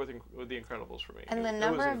was up there with The Incredibles for me. And the It was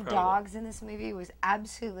number of incredible. dogs in this movie was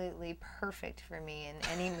absolutely perfect for me in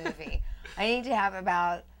any movie. I need to have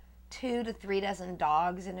about 2 to 3 dozen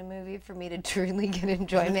dogs in a movie for me to truly get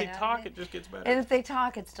enjoyment If they out talk, of it just gets better. And if they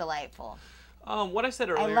talk, it's delightful. What I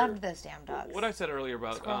said earlier. I loved those damn dogs. What I said earlier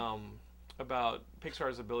about Squirrel. about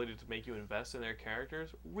Pixar's ability to make you invest in their characters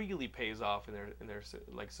really pays off in their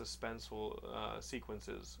like suspenseful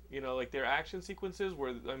sequences. You know, like their action sequences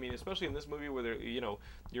where, I mean, especially in this movie where they're, you know,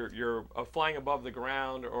 you're flying above the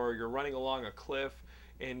ground or you're running along a cliff.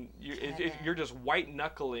 And you're just white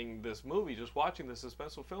knuckling this movie, just watching this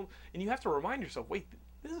suspenseful film, and you have to remind yourself, wait,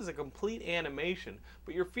 this is a complete animation,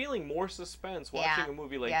 but you're feeling more suspense watching a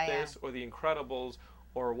movie like this or The Incredibles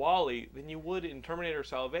or WALL-E than you would in Terminator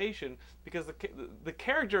Salvation, because the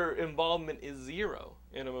character involvement is zero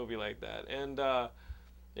in a movie like that. And I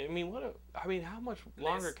mean, how much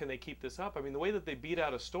longer can they keep this up? I mean, the way that they beat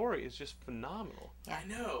out a story is just phenomenal. Yeah, I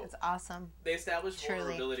know. It's awesome. They established Truly.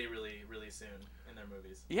 vulnerability really, really soon in their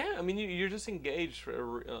movies. Yeah, I mean, you're just engaged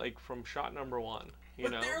like from shot number one.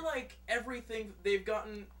 But they're like everything they've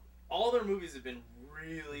gotten. All their movies have been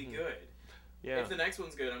really good. Yeah. If the next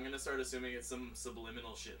one's good, I'm gonna start assuming it's some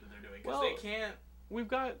subliminal shit that they're doing, because Well, they can't. We've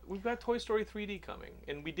got Toy Story 3D coming,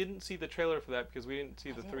 and we didn't see the trailer for that because we didn't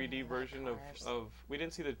see the 3D version of we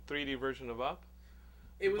didn't see the 3D version of Up.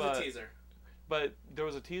 It was a teaser. But there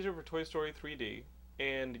was a teaser for Toy Story 3D,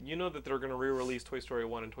 and you know that they're going to re-release Toy Story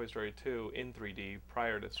 1 and Toy Story 2 in 3D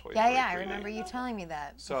prior to Toy Story 3D. Yeah, I remember you telling me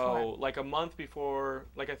that. So before. like a month before,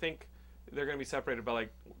 like I think they're going to be separated by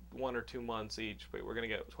like 1 or 2 months each, but we're going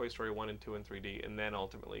to get Toy Story 1 and 2 in 3D, and then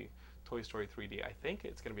ultimately Toy Story 3D. I think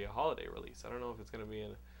it's going to be a holiday release. I don't know if it's going to be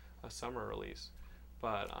a summer release,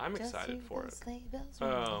 but I'm excited for it.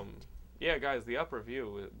 Yeah, guys, the Up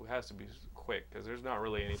review has to be quick because there's not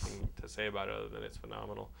really anything to say about it other than it's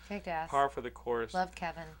phenomenal. Kicked ass. Par for the course. Loved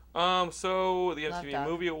Kevin. So the Loved MTV Doug.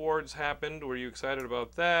 Movie Awards happened. Were you excited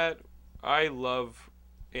about that? I love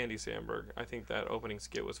Andy Samberg. I think that opening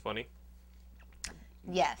skit was funny.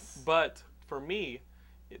 Yes. But for me,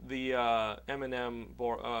 the Eminem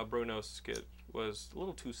Bruno skit was a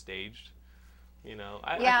little too staged. You know,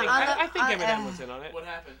 I think Eminem was in on it. What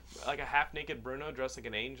happened? Like a half-naked Bruno dressed like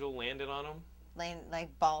an angel landed on him.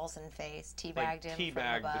 Like balls and face, teabagged him. Teabagged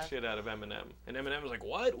from the above. shit out of Eminem. And Eminem was like,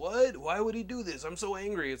 what? Why would he do this? I'm so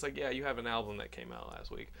angry. It's like, yeah, you have an album that came out last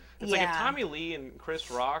week. It's like if Tommy Lee and Chris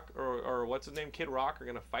Rock or what's his name, Kid Rock, are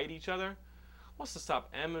going to fight each other. What's to stop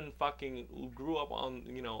Emin fucking grew up on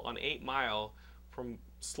 8 Mile from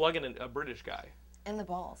slugging a British guy. In the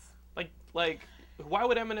balls. Like why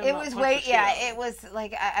would Eminem It not was punch the shit out of him? it was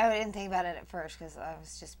like I didn't think about it at first because I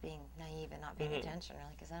was just being naive and not paying attention,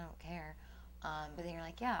 really, because I don't care. But then you're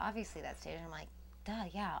like, yeah, obviously that's staged. And I'm like, duh,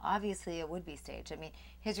 yeah, obviously it would be staged. I mean,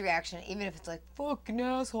 his reaction, even if it's like, fucking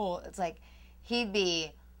asshole, it's like he'd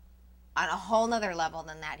be on a whole nother level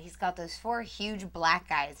than that. He's got those 4 huge black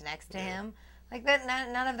guys next to him. Like that,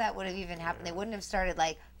 none of that would have even happened. They wouldn't have started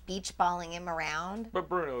like beach balling him around. But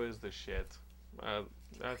Bruno is the shit.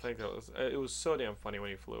 I think it was so damn funny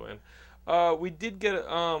when he flew in. We did get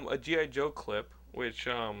a G.I. Joe clip, which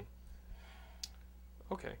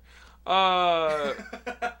okay.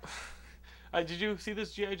 Did you see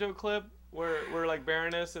this G.I. Joe clip where like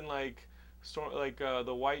Baroness and like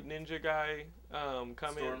the white ninja guy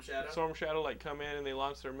come in? Storm Shadow like come in and they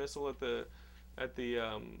launch their missile at the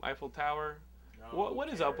Eiffel Tower. No, what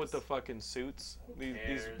is up with the fucking suits?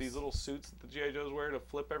 These little suits that the G.I. Joes wear to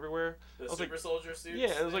flip everywhere. The super soldier suits?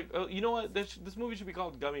 Yeah, it was like, you know what? This movie should be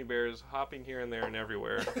called Gummy Bears, hopping here and there and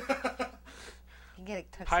everywhere. You get a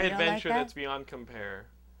tuxedo High adventure like that? that's beyond compare.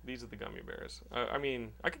 These are the Gummy Bears. I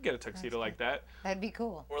mean, I could get a tuxedo like that. That'd be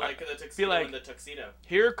cool. Or like the tuxedo like, in the tuxedo.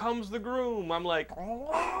 Here comes the groom. I'm like,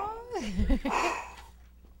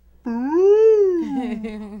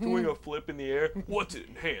 doing a flip in the air. What's it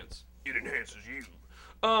enhance? It enhances you.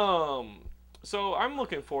 So I'm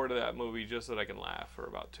looking forward to that movie just so that I can laugh for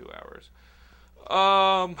about 2 hours.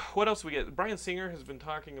 What else do we get? Bryan Singer has been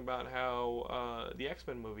talking about how the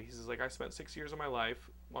X-Men movie, he says, like, I spent 6 years of my life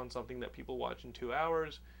on something that people watch in 2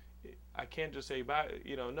 hours. I can't just say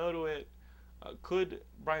no to it. Could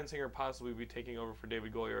Bryan Singer possibly be taking over for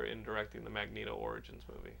David Goyer in directing the Magneto Origins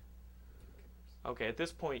movie? Okay, at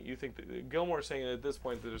this point, you think that Gilmore's saying that at this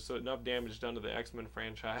point there's enough damage done to the X-Men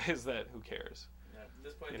franchise that who cares? Yeah, at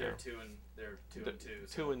this point they're 2 and 2.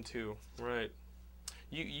 So. 2 and 2, right?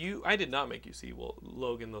 I did not make you see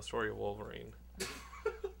Logan: The Story of Wolverine.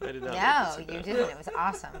 I did not. No, make you see you that. didn't. It was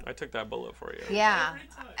awesome. I took that bullet for you. Yeah, Every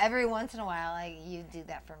time. every once in a while, you do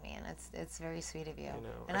that for me, and it's very sweet of you. I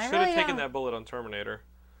know. And I I should really have taken don't- that bullet on Terminator.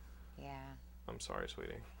 Yeah. I'm sorry,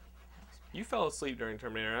 sweetie. You fell asleep during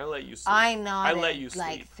Terminator, and I let you sleep. I nodded let you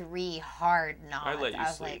like sleep. 3 hard nods. I let you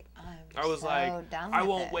was sleep. like, I was so like, done I with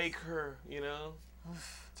won't this. wake her, you know?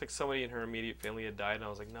 It's like somebody in her immediate family had died, and I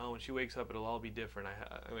was like, no, when she wakes up, it'll all be different.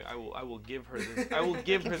 I will give her this. I will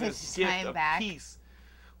give her Give this this gift time of back. peace.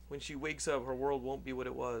 When she wakes up, her world won't be what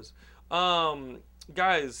it was.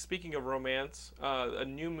 Guys, speaking of romance, a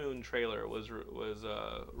New Moon trailer was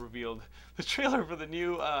revealed. The trailer for the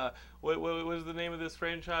new what was the name of this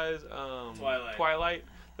franchise? Twilight. Twilight.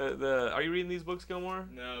 Are you reading these books, Gilmore?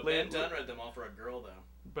 No, Ben Dunn read them all for a girl, though.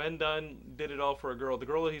 Ben Dunn did it all for a girl. The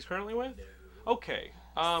girl that he's currently with? Okay.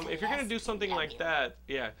 If you're gonna do something love like you. that,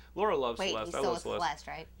 yeah. Laura loves Wait, Celeste. you I still love with Celeste. Celeste,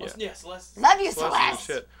 right? Yeah. Yeah, Celeste. Love you, Celeste is the Celeste.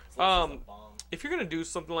 shit. Celeste is a bomb. If you're gonna do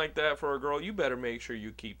something like that for a girl, you better make sure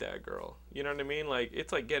you keep that girl. You know what I mean? Like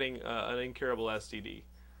it's like getting an incurable STD.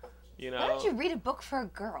 You know? Why don't you read a book for a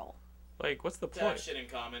girl? Like, what's the To have point? shit in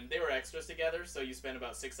common. They were extras together, so you spend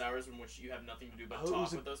about 6 hours in which you have nothing to do but Oh, it talk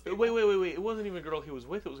was with a- those people. wait. It wasn't even a girl he was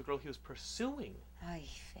with. It was a girl he was pursuing. Ay,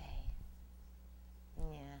 Faye.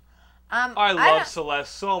 Yeah. I love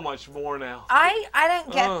Celeste so much more now. I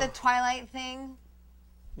don't get Ugh. the Twilight thing.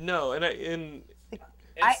 No, and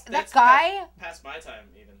It's that guy past my time,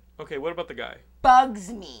 even. okay, what about the guy?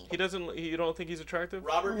 bugs me. He doesn't. You don't think he's attractive?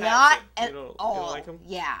 Robert Pattinson. Not at You don't all. like him?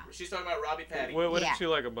 Yeah. She's talking about Robbie Patty. What Yeah. did you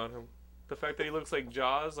like about him? The fact that he looks like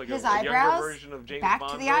Jaws, like His a younger eyebrows. version of James Back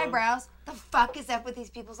Bond. to the villain? eyebrows. The fuck is up with these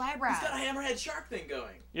people's eyebrows? He's got a hammerhead shark thing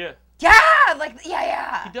going. Yeah, Yeah,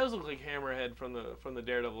 yeah. he does look like Hammerhead from the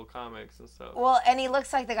Daredevil comics and stuff. Well, and he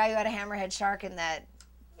looks like the guy who had a hammerhead shark in that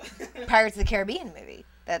Pirates of the Caribbean movie.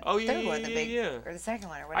 That Oh, yeah, third one, the yeah, big, yeah. or the second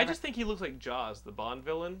one, or whatever. I just think he looks like Jaws, the Bond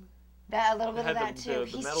villain. That a little bit of had that the- too. the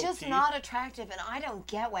He's metal just teeth. not attractive, and I don't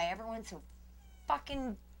get why everyone's so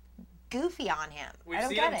fucking goofy on him. We've I don't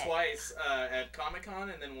seen get him it. twice at Comic-Con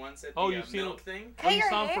and then once at Oh, the you've seen Milk him? thing. Cut you your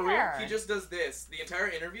saw him for real? hair. He just does this. The entire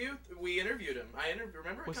interview, we interviewed him.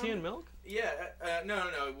 Remember? at Was he in Comic- Milk? Yeah,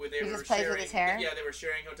 no. They He were just plays with sharing. his hair? Yeah, they were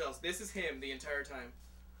sharing hotels. This is him the entire time.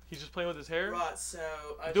 He's just playing with his hair. Right, so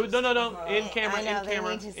I Dude, just, no. In camera, I know, in they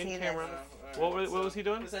camera, need to see in this. camera. Alright, What was he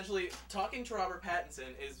doing? Essentially, talking to Robert Pattinson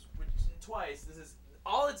is twice. This is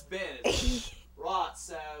all it's been. Is, right,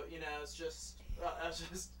 so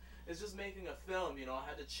it's just making a film. I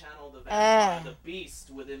had to channel the vampire, the beast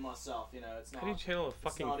within myself. It's not. How do you channel a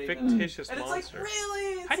fucking not even- fictitious And it's monster? like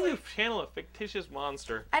really. It's How do you like, channel a fictitious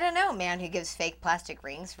monster? I don't know, man who gives fake plastic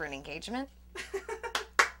rings for an engagement.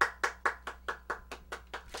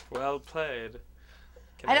 Well played.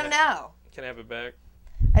 Can I don't know. Can I have it back?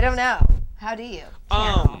 I don't know. How do you?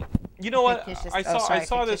 channel? You know what? Fictitious- I oh, saw sorry, I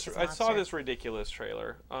saw this fictitious I saw monster. this ridiculous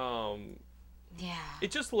trailer. Yeah.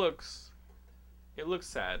 It just looks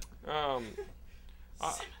sad.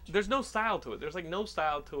 There's no style to it. There's like no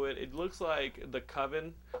style to it. It looks like The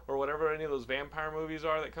Coven or whatever any of those vampire movies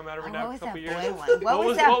are that come out every Oh, now what and a was couple that years. boy one? What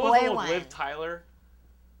was that what was boy the one one? with Liv Tyler?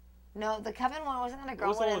 No, the Coven one wasn't that a girl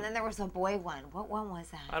was the one, one- and then there was a boy one. What one was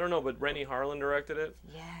that? I don't know, but Rennie Harlan directed it.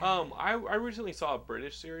 Yeah. I recently saw a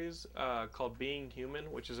British series called Being Human,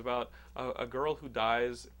 which is about a girl who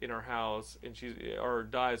dies in her house and she's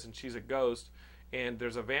a ghost, and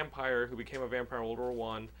there's a vampire who became a vampire in World War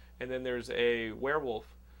One, and then there's a werewolf,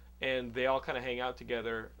 and they all kind of hang out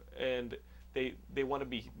together, and they want to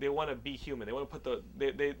be human. They want to put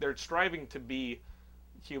they're striving to be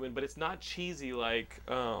human, but it's not cheesy like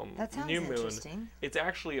That sounds New Moon. interesting. It's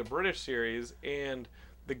actually a British series, and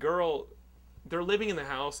the girl, they're living in the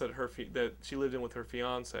house that that she lived in with her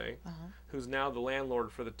fiance, who's now the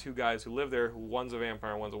landlord for the two guys who live there. Who one's a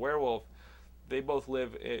vampire, one's a werewolf. They both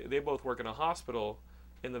work in a hospital,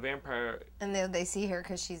 and the vampire And they see her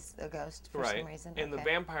because she's a ghost for some reason. and the Okay.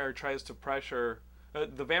 vampire tries to pressure.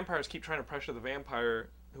 The vampires keep trying to pressure the vampire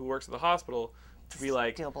who works at the hospital to be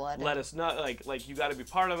like, Steal blood let and- us know, like you got to be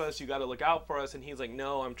part of us. You got to look out for us. And he's like,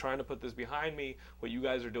 no, I'm trying to put this behind me. What you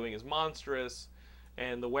guys are doing is monstrous.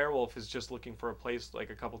 And the werewolf is just looking for a place like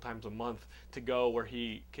a couple times a month to go where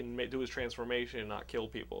he can do his transformation and not kill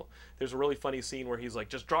people. There's a really funny scene where he's like,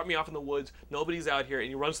 just drop me off in the woods. Nobody's out here. And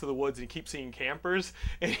he runs through the woods and he keeps seeing campers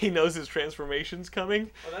and he knows his transformation's coming.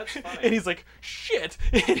 Well, that's funny. And he's like, shit.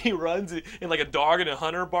 And he runs and like a dog and a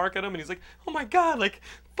hunter bark at him. And he's like, oh my God, like,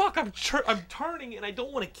 fuck, I'm turning and I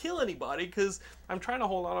don't want to kill anybody because I'm trying to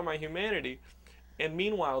hold on to my humanity. And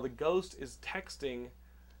meanwhile, the ghost is texting.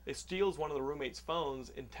 It steals one of the roommate's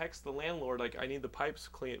phones and texts the landlord like, I need the pipes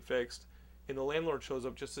fixed. And the landlord shows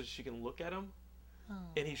up just so she can look at him.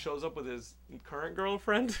 And he shows up with his current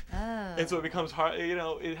girlfriend. And so it becomes hard.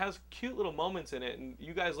 It has cute little moments in it. And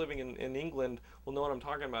you guys living in England will know what I'm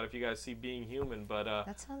talking about if you guys see Being Human. But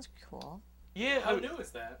That sounds cool. yeah, How new is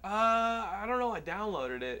that? I don't know. I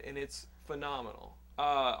downloaded it and it's phenomenal.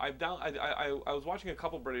 I was watching a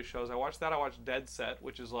couple British shows. I watched Dead Set,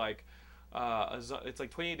 which is like it's like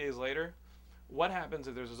 28 Days Later. What happens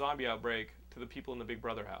if there's a zombie outbreak to the people in the Big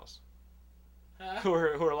Brother house who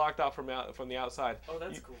are locked out from the outside? Oh,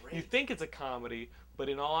 that's great. You think it's a comedy, but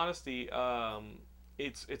in all honesty,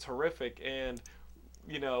 it's horrific, and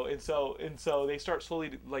and so they start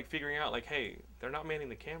slowly like figuring out like, hey, they're not manning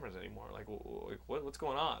the cameras anymore. Like, what's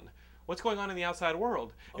going on? what's going on in the outside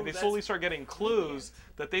world. And they that's slowly start getting clues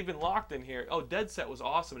that they've been locked in here. Oh, Dead Set was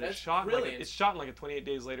awesome. And That's it's shot brilliant. in like a 28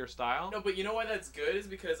 Days Later style. No, but you know why that's good is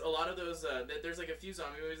because a lot of those there's like a few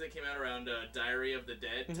zombie movies that came out around Diary of the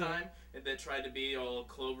Dead time that tried to be all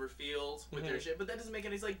Cloverfield with their shit, but that doesn't make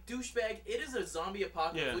any sense. Like, douchebag, it is a zombie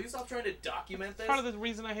apocalypse. Yeah. Will you stop trying to document this? Part of the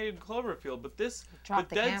reason I hated Cloverfield, but Drop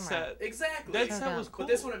the Dead camera. Set, Exactly. Dead Set was cool.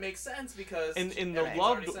 But this one it makes sense because And the everything's already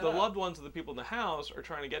loved set the up. loved ones of the people in the house are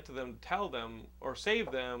trying to get to them, tell them or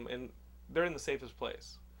save them, and they're in the safest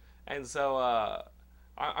place. And so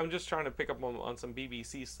I'm just trying to pick up on some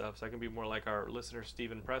BBC stuff so I can be more like our listener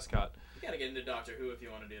Stephen Prescott. You gotta get into Doctor Who if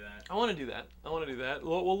you want to do that. I want to do that.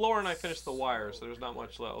 Well, Laura and I finished The Wire, so there's not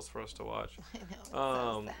much else for us to watch. I know, it's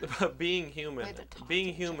so sad. But Being Human Way to talk to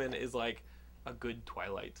each is like a good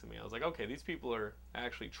Twilight to me. I was like, okay, these people are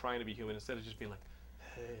actually trying to be human instead of just being like,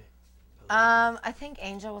 hey. I think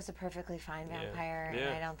Angel was a perfectly fine vampire, Yeah.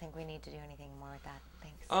 and I don't think we need to do anything more with that.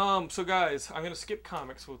 Thanks. So guys, I'm gonna skip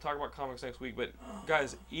comics. We'll talk about comics next week. But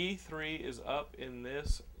guys, E3 is up in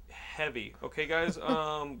this heavy. Okay, guys.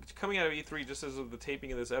 Coming out of E3, just as of the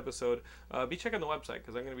taping of this episode, be checking the website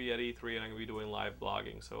because I'm gonna be at E3 and I'm gonna be doing live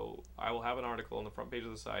blogging. So I will have an article on the front page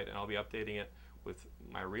of the site, and I'll be updating it with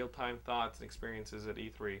my real-time thoughts and experiences at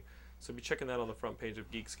E3. So be checking that on the front page of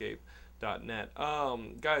Geekscape.net.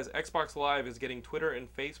 Guys, Xbox Live is getting Twitter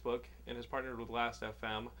and Facebook and has partnered with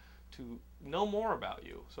Last.fm to know more about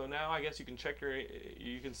you. So now I guess you can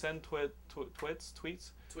you can send tweets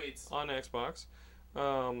on Xbox,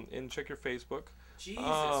 and check your Facebook. Jesus,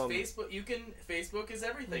 Facebook is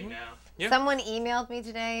everything now. Yeah. Someone emailed me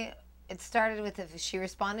today. It started with she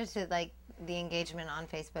responded to like the engagement on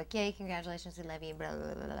Facebook. Yay, congratulations, we love you, blah,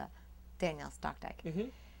 blah, blah, blah. Danielle Stockdyke.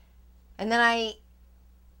 And then I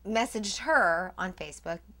messaged her on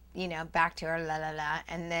Facebook, back to her, la la la.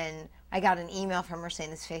 And then I got an email from her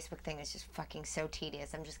saying this Facebook thing is just fucking so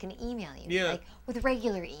tedious. I'm just going to email you. Yeah. Like, with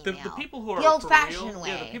regular email. The people who are the old-fashioned way.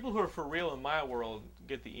 Yeah, the people who are for real in my world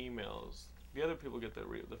get the emails. The other people get the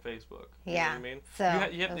Facebook. You know what I mean? So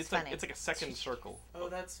it was it's funny. like a second circle. Oh,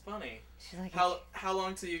 that's funny. She's like, How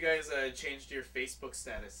long till you guys changed your Facebook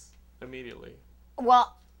status? Immediately.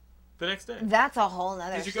 well, The next day. that's a whole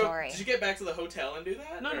nother Did story. you get back to the hotel and do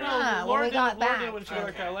that? No. Yeah, Laura when we got Laura back. did when she got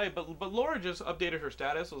back to Okay. LA, but Laura just updated her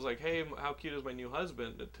status. It was like, hey, how cute is my new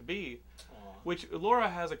husband to be? Which Laura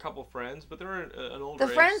has a couple friends, but they're an older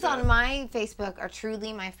The age friends set. on my Facebook are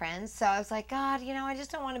truly my friends. So I was like, God, I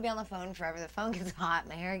just don't want to be on the phone forever. The phone gets hot.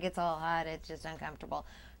 My hair gets all hot. It's just uncomfortable.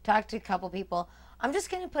 Talk to a couple people. I'm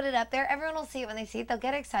just going to put it up there. Everyone will see it when they see it. They'll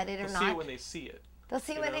get excited or They'll not. see it when they see it. They'll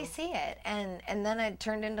see it when they see it. And then it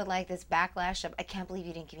turned into like this backlash of, I can't believe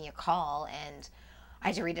you didn't give me a call. And I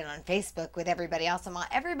had to read it on Facebook with everybody else.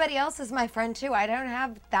 Everybody else is my friend too. I don't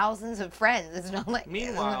have thousands of friends. It's not like.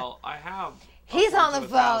 Meanwhile, I have. He's on upwards the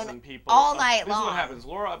of 1,000 phone people. all night This is long. what happens.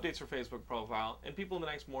 Laura updates her Facebook profile, and people the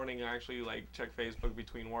next morning actually check Facebook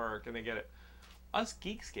between work, and they get it. Us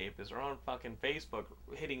Geekscapists are on fucking Facebook,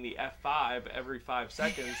 hitting the F5 every 5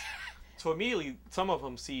 seconds. So immediately, some of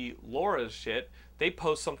them see Laura's shit. They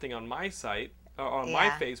post something on my site, on my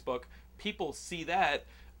Facebook. People see that.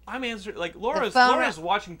 I'm answering Laura's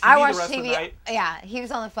watching TV I watched the rest TV. of the night. Yeah, he was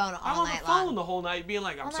on the phone all I'm on night the phone long. the whole night, being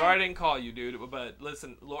like, "I'm sorry I didn't call you, dude, but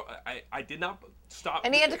listen, Laura, I did not stop."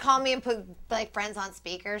 And he had to call me and put friends on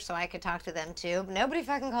speaker so I could talk to them too. Nobody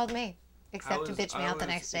fucking called me except to bitch me out the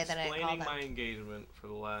next day that I didn't call them. Explaining my engagement for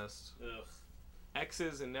the last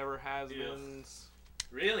X's and never has-beens.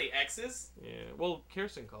 Really? X's? Yeah. Well,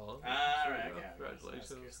 Kirsten called. Alright, okay.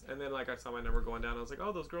 Congratulations. Nice, And then I saw my number going down. I was like,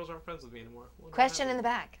 "Oh, those girls aren't friends with me anymore." Well, Question in the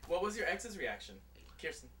back. What was your ex's reaction?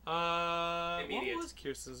 Kirsten. What Immediate. was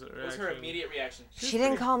Kirsten's reaction? What was her immediate reaction? She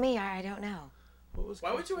didn't call me. I don't know.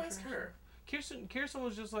 Why would you ask her? Kirsten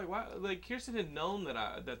was just like, wow. Kirsten had known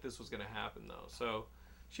that this was gonna happen though, so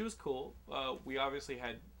she was cool. We obviously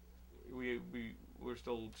had we were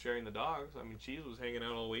still sharing the dogs. I mean, Cheese was hanging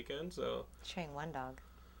out all weekend, so Sharing one dog.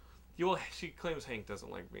 she claims Hank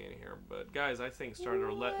doesn't like being here, but guys, I think start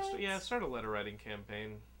a letter writing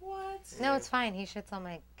campaign. What? No, it's fine. He shits on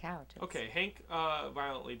my couch. Okay, Hank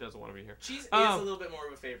violently doesn't want to be here. Cheese is a little bit more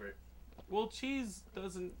of a favorite. Well, Cheese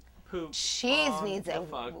doesn't poop. Cheese on needs the a.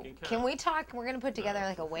 fucking couch. Can we talk? We're gonna put together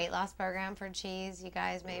like a weight loss program for Cheese. You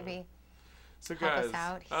guys maybe. So help guys, us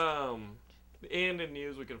out. and in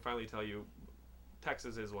news, we can finally tell you,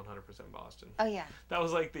 Texas is 100% Boston. Oh yeah. That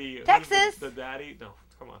was like the Texas! the daddy. No,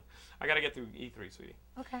 come on. I gotta get through E3, sweetie.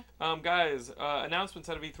 Okay. Guys, announcements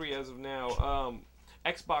out of E3 as of now.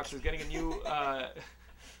 Xbox is getting a new.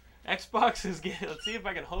 Xbox is getting. Let's see if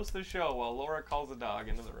I can host the show while Laura calls a dog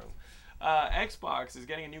into the room. Xbox is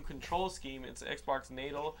getting a new control scheme. It's Xbox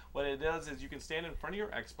Natal. What it does is you can stand in front of your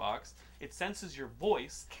Xbox. It senses your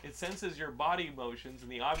voice. It senses your body motions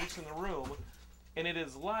and the objects in the room. And it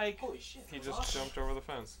is like... Holy shit. He just jumped over the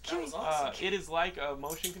fence. That was awesome. It is like a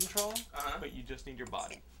motion control, but you just need your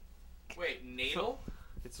body. Wait, Natal?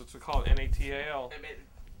 It's what's called Natal.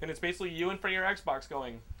 And it's basically you in front of your Xbox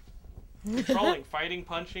going... controlling, fighting,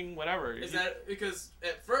 punching, whatever. Is that because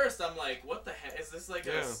at first I'm like, what the heck? Is this like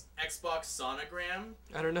a Xbox sonogram?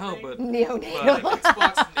 I don't know, but Neonatal. Like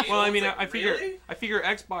Xbox Natal? well, I mean, like, I figure really? I figure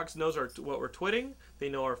Xbox knows what we're tweeting. They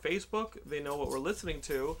know our Facebook. They know what we're listening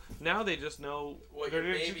to. Now they just know what they're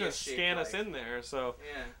your just baby gonna is shaped scan us like. in there. So,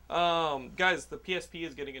 Yeah. Guys, the PSP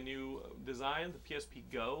is getting a new design. The PSP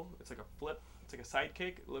Go. It's like a flip. It's like a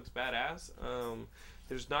sidekick. It looks badass.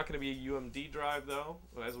 There's not going to be a UMD drive though,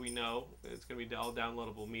 as we know. It's going to be all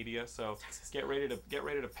downloadable media. So get ready to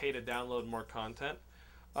pay to download more content.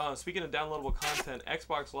 Speaking of downloadable content,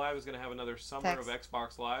 Xbox Live is going to have another summer of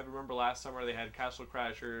Xbox Live. Remember last summer they had Castle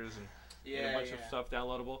Crashers and a bunch of stuff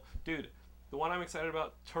downloadable. Dude, the one I'm excited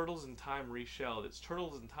about, Turtles in Time Reshelled. It's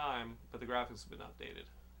Turtles in Time, but the graphics have been updated.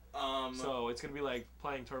 So it's going to be like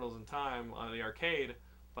playing Turtles in Time on the arcade,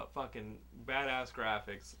 but fucking badass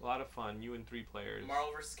graphics. A lot of fun. You and 3 players.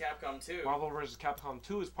 Marvel vs. Capcom 2. Marvel vs. Capcom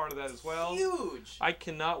 2 is part of that as well. Huge. I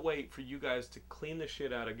cannot wait for you guys to clean the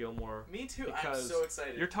shit out of Gilmore. Me too. I'm so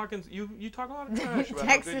excited. You're talking. You talk a lot of trash about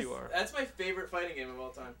how good you are. That's my favorite fighting game of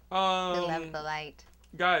all time. I love the light.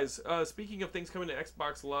 Guys, speaking of things coming to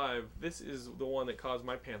Xbox Live, this is the one that caused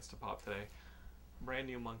my pants to pop today. Brand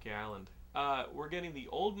new Monkey Island. We're getting the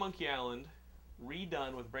old Monkey Island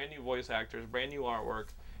redone with brand new voice actors, brand new artwork,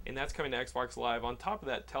 and that's coming to Xbox Live. On top of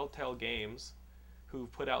that, Telltale Games, who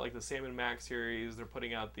put out like the Sam & Max series, they're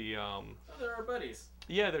putting out the... Oh, they're our buddies.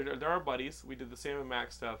 Yeah, they're our buddies. We did the Sam &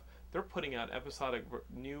 Max stuff. They're putting out episodic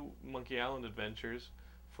new Monkey Island adventures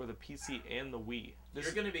for the PC and the Wii.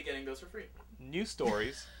 You're going to be getting those for free. New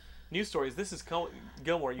stories. New stories. This is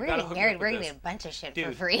Gilmore. You We're gotta gonna hook get me up with a this. bunch of shit Dude,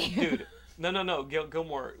 for free. Dude, no.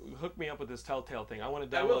 Gilmore, hook me up with this Telltale thing. I want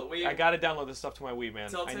to download. I will. I gotta download this stuff to my Wii, man.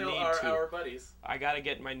 Telltale I need are to. our buddies. I gotta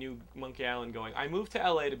get my new Monkey Island going. I moved to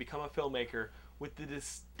LA to become a filmmaker with the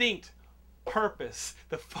distinct purpose,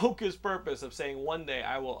 the focused purpose of saying one day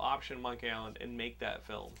I will option Monkey Island and make that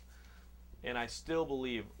film. And I still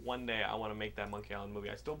believe one day I want to make that Monkey Island movie.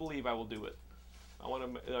 I still believe I will do it.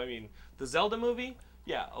 I mean, the Zelda movie,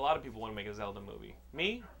 yeah, a lot of people want to make a Zelda movie.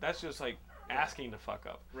 Me, that's just like asking to fuck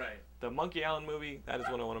up. Right. The Monkey Island movie, that is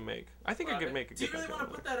what I want to make. I think I could make a Do good you really Monkey want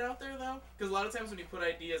to Island put that out there, though? Because a lot of times when you put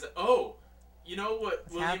ideas... Oh! You know what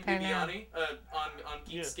It's William out there now. Bibiani, on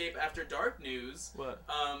Geekscape After Dark News, What?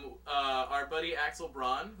 our buddy Axel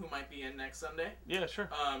Braun, who might be in next Sunday, Yeah, sure.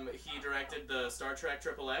 he directed the Star Trek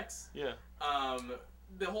XXX. Yeah.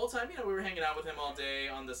 The whole time, we were hanging out with him all day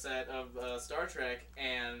on the set of Star Trek,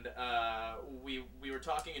 and we were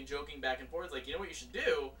talking and joking back and forth, like, you know what you should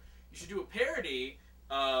do? You should do a parody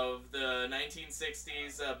of the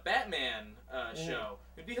 1960s Batman show.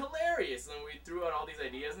 It'd be hilarious. And then we threw out all these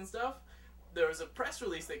ideas and stuff. There was a press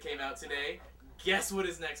release that came out today. Guess what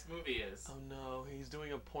his next movie is? Oh no, he's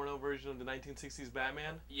doing a porno version of the 1960s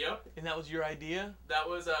Batman? Yep. And that was your idea? That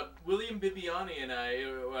was William Bibiani and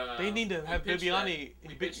I. They need to have Bibiani.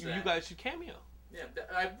 We pitched You that. guys should cameo. Yeah,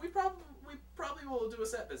 we probably will do a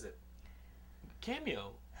set visit.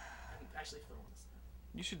 Cameo. Actually, film this.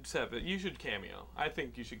 You should cameo. I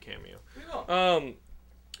think you should cameo. We will.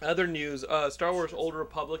 Other news, Star Wars Old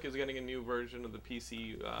Republic is getting a new version of the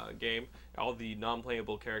PC game. All the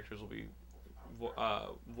non-playable characters will be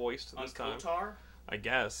voiced On this time. KOTOR? I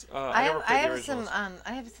guess. I never played the have originals.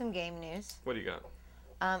 I have some game news. What do you got?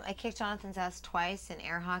 I kicked Jonathan's ass twice in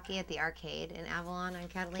air hockey at the arcade in Avalon on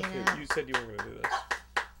Catalina. Okay, you said you weren't going to do this.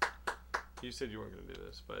 You said you weren't going to do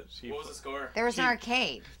this, but she... What was the score? There was an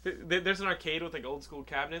arcade. There's an arcade with like old school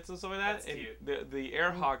cabinets and stuff like that. That's and cute. the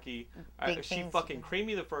air hockey, Big she things. fucking creamed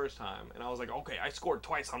me the first time, and I was like, okay, I scored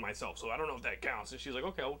twice on myself, so I don't know if that counts. And she's like,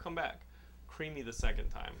 okay, we'll come back. Cream me the second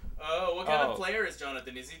time. Oh, what kind of player is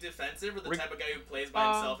Jonathan? Is he defensive or the type of guy who plays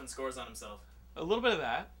by himself and scores on himself? A little bit of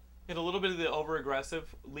that, and a little bit of the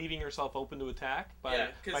over-aggressive, leaving yourself open to attack by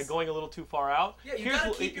going a little too far out. Yeah, you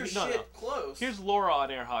gotta keep your shit close. Here's Laura on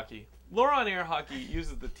air hockey. Laura on air hockey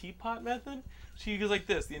uses the teapot method. She goes like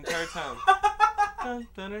this the entire time.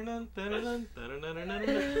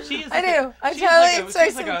 She is I like do. I totally so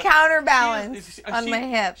some counterbalance on my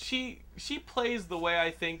hip. She plays the way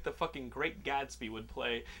I think the fucking Great Gatsby would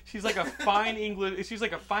play. She's like a fine English. She's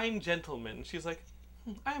like a fine gentleman. She's like,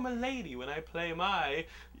 I'm a lady when I play my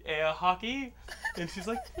air hockey. And she's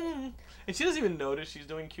like, And she doesn't even notice she's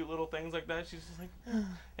doing cute little things like that. She's just like,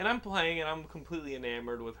 And I'm playing, and I'm completely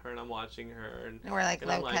enamored with her, and I'm watching her. And We're like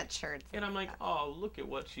and I'm low-cut shirts. And I'm like, oh, look at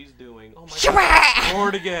what she's doing. Oh, my God.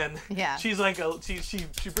 Lord again. Yeah. She's like,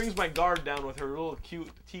 she brings my guard down with her little cute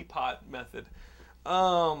teapot method.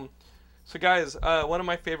 So guys, one of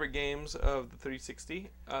my favorite games of the 360,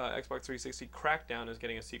 Xbox 360, Crackdown is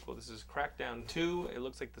getting a sequel. This is Crackdown 2. It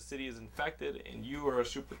looks like the city is infected and you are a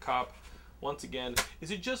super cop once again.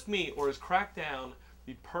 Is it just me, or is Crackdown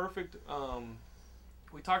the perfect,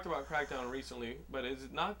 we talked about Crackdown recently, but is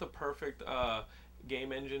it not the perfect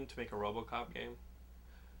game engine to make a RoboCop game?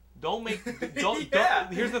 Don't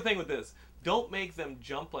here's the thing with this. Don't make them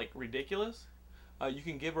jump like ridiculous. You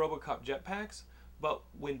can give RoboCop jetpacks, but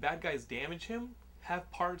when bad guys damage him,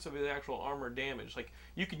 have parts of his actual armor damaged. Like,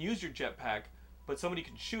 you can use your jetpack, but somebody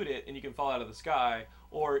can shoot it and you can fall out of the sky.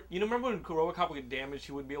 Or, remember when RoboCop would get damaged,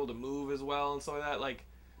 he wouldn't be able to move as well and stuff like that? Like,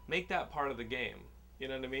 make that part of the game. You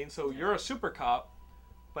know what I mean? So you're a super cop,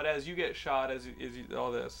 but as you get shot, as you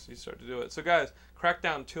all this, you start to do it. So guys,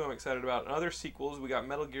 Crackdown 2 I'm excited about. And other sequels, we got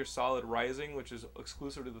Metal Gear Solid Rising, which is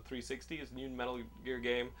exclusive to the 360. It's a new Metal Gear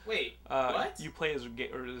game. Wait, what? You play as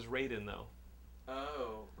Raiden, though.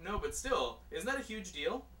 Oh, no, but still, isn't that a huge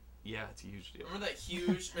deal? Yeah, it's a huge deal. Remember that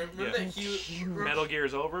huge... Remember that huge... Metal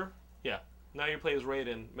Gear's over? Yeah. Now you play as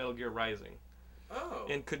Raiden, Metal Gear Rising. Oh.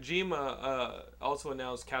 And Kojima also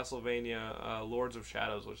announced Castlevania Lords of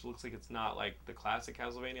Shadows, which looks like it's not like the classic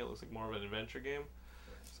Castlevania. It looks like more of an adventure game.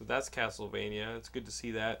 So that's Castlevania. It's good to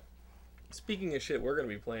see that. Speaking of shit, we're going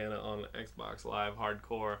to be playing on Xbox Live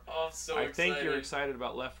Hardcore. Oh, I'm so excited. I think you're excited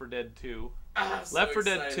about Left 4 Dead 2. Left 4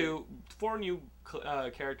 Dead 2, 4 new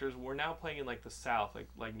characters. We're now playing in like the South,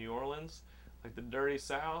 like New Orleans, like the dirty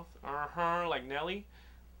South. Like Nelly.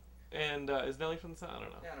 And is Nelly from the South?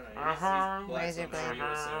 I don't know.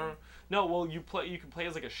 Razor. No, well, you can play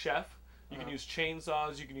as like a chef. You can use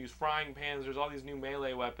chainsaws. You can use frying pans. There's all these new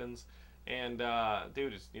melee weapons. And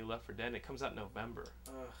dude, it's new Left 4 Dead. And it comes out in November.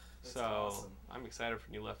 That's so awesome. I'm excited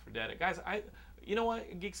for new Left 4 Dead. Guys, you know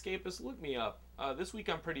what, Geekscapists, look me up. This week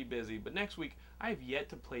I'm pretty busy, but next week I have yet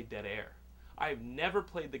to play Dead Air. I've never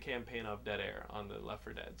played the campaign of Dead Air on the Left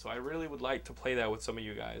 4 Dead, so I really would like to play that with some of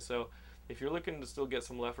you guys. So if you're looking to still get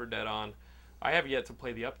some Left 4 Dead on, I have yet to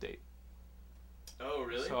play the update. Oh,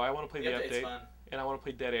 really? So I want to play the update, fun. And I want to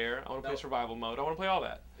play Dead Air. I want to play survival mode. I want to play all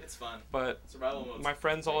that. It's fun. But survival mode. My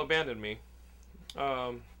friends all abandoned me.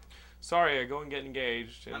 Sorry, I go and get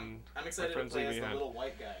engaged, and I'm excited to play as the little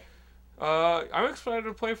white guy. I'm excited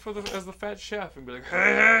to play as the fat chef and be like,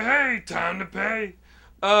 hey, time to pay.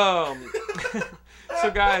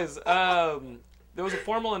 So guys, there was a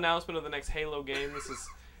formal announcement of the next Halo game. This is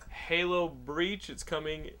Halo Breach. It's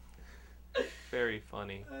coming. Very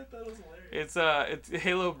funny. I thought it was hilarious. It's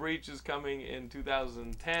Halo Breach is coming in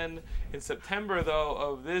 2010. In September though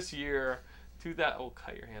of this year,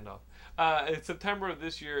 cut your hand off. In September of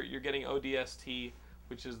this year, you're getting ODST,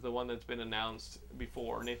 which is the one that's been announced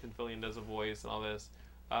before. Nathan Fillion does a voice and all this.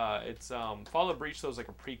 It's Fall of Breach, though, is like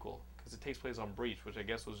a prequel because it takes place on Breach, which I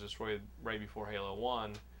guess was destroyed right before Halo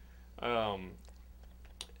 1.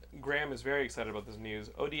 Graham is very excited about this news.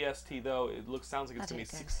 ODST, though, sounds like it's gonna be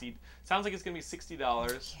 $60. Sounds like it's gonna be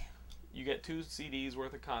 $60. You get 2 CDs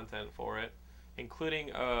worth of content for it,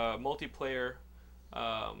 including a multiplayer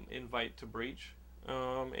invite to Breach.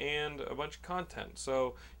 And a bunch of content.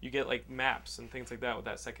 So you get like maps and things like that with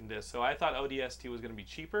that second disc. So I thought ODST was going to be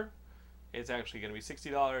cheaper. It's actually going to be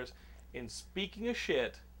 $60. And speaking of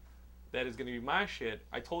shit, that is going to be my shit.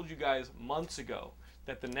 I told you guys months ago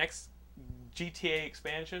that the next GTA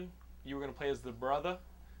expansion, you were going to play as the brother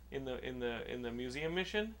in the museum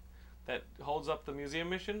mission that holds up the museum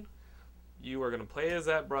mission. You are going to play as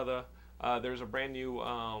that brother. There's a brand new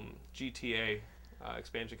GTA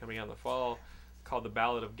expansion coming out in the fall, called The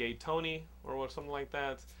Ballad of Gay Tony or something like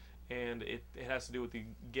that, and it has to do with the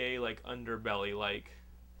gay like underbelly, like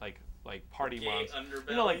party monster.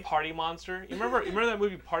 You know, like Party Monster. You remember that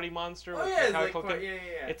movie Party Monster? Oh yeah,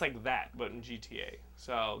 yeah. It's like that, but in GTA.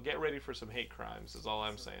 So get ready for some hate crimes. Is all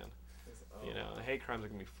I'm saying. You know, the hate crimes are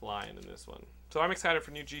gonna be flying in this one. So I'm excited for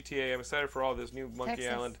new GTA. I'm excited for all this new Monkey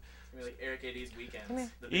Island. Like Eric AD's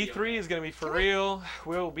weekends. E3 is going to be for real.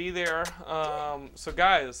 We'll be there. So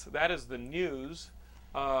guys, that is the news.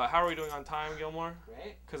 How are we doing on time, Gilmore?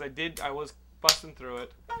 Right. Because I was busting through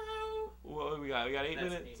it. What we got? We got 8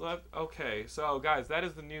 minutes left? Okay. So guys, that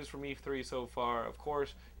is the news from E3 so far. Of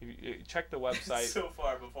course, you check the website. So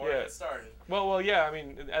far before it started. Well, yeah. I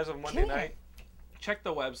mean, as of Monday night, check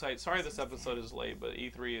the website. Sorry this episode is late, but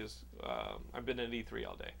E3 is, I've been at E3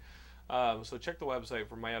 all day. So check the website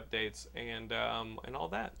for my updates and all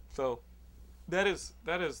that. So that is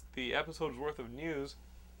the episode's worth of news.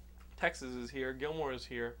 Texas is here. Gilmore is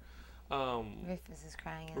here. Rufus is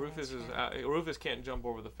crying. Rufus can't jump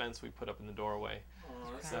over the fence we put up in the doorway.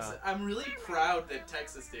 I'm really proud that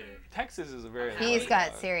Texas did it. Texas is a very. He's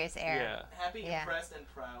got serious air. Yeah. Happy, impressed, and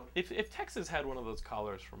proud. If Texas had one of those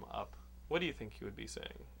collars from Up, what do you think he would be saying?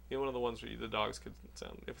 You know, one of the ones where the dogs could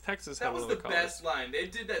sound. If Texas had one of the collars. That was the best line. They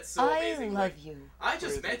did that so amazingly. I love you. I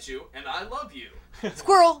just met you, and I love you.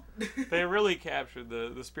 Squirrel. They really captured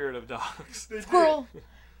the spirit of dogs. Squirrel.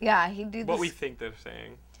 Yeah, he did. What we think they're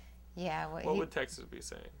saying. Yeah. What would Texas be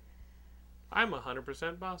saying? I'm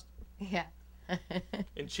 100% Boston. Yeah.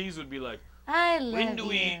 And Cheese would be like, I love you. when do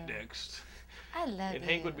we eat next? I love you. And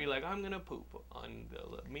Hank would be like, I'm going to poop on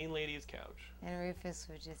the mean lady's couch. And Rufus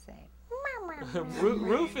would just say,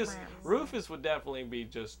 Rufus would definitely be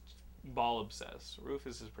just ball obsessed.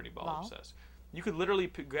 Rufus is pretty ball obsessed. You could literally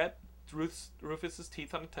get Rufus's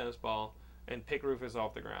teeth on a tennis ball and pick Rufus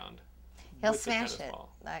off the ground. He'll smash it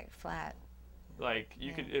like flat. Like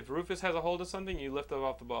you could, if Rufus has a hold of something, you lift it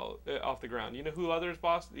off the ball, off the ground. You know who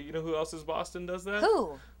else is Boston does that?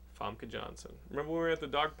 Who? Famke Johnson. Remember when we were at the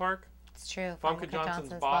dog park? It's true. Famke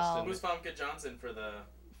Johnson's Boston. Who's Famke Johnson for the?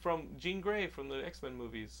 From Jean Grey from the X-Men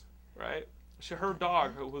movies, right? Her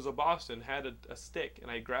dog, who was a Boston, had a stick, and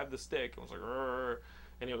I grabbed the stick and was like, "Rrr,"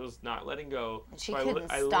 and it was not letting go. And she couldn't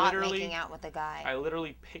stop making out with the guy. I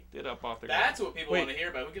literally picked it up off the ground. That's what people want to hear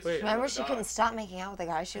about. Who gives a shit Remember, about she couldn't stop making out with the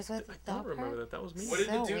guy she was with. I don't remember that. That was me. What did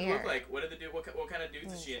the dude weird. look like? What did the dude? What kind of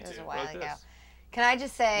dudes is she into? It was a while Like ago. this. Can I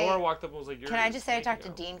just say? Laura walked up and was like, Can I just say I talked to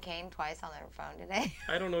Dean Cain twice on their phone today?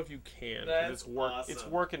 I don't know if you can. That's it's work. awesome. It's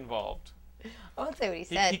work involved. I won't say what he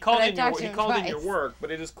said. He called but in I your talked to him called in twice. your work, but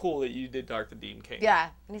it is cool that you did talk to Dean Cain. Yeah,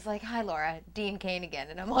 and he's like, "Hi, Laura, Dean Cain again,"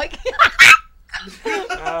 and I'm like,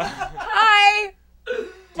 "Hi,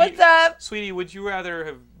 what's up, Sweetie? Would you rather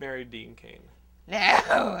have married Dean Cain? No,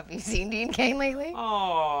 have you seen Dean Cain lately?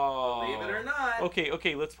 Oh. Believe it or not.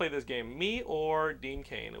 Okay, let's play this game. Me or Dean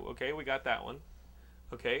Cain? Okay, we got that one.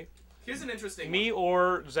 Okay. Here's an interesting Me one.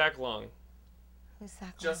 or Zach Long? Who's Zach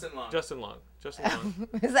Long? Justin Long. Justin Long. Justin Long.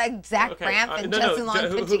 It's like Zach Okay, Bramp and no, Justin Long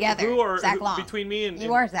put together. Who are Zach Long. between me and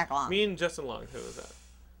You are Zach Long. Me and Justin Long. Who is that?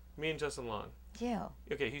 Me and Justin Long. You.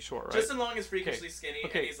 Okay, he's short, right? Justin Long is freakishly skinny,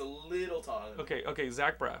 Okay. and he's a little taller than me. Okay,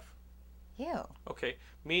 Zach Braff. You. Okay,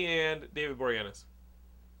 me and David Boreanaz.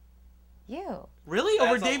 You. Really? That's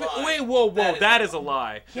Over a David? lie. Wait, whoa, That is a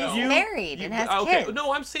lie. He's married and has okay, kids.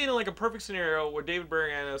 no, I'm saying in like a perfect scenario where David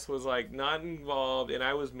Boreanaz was like not involved and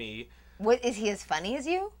I was me. What, is he as funny as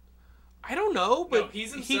you? I don't know, but No,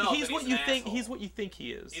 he's himself, he's and what he's you an think. asshole. He's what you think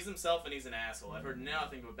he is. He's himself, and he's an asshole. I've heard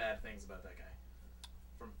nothing but bad things about that guy.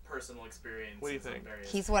 From personal experience. What do you and some think?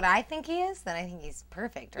 various- He's what I think he is? Then I think he's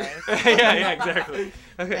perfect, right? yeah, exactly.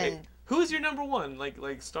 Okay, And- who is your number one,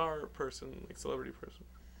 like star person, like celebrity person?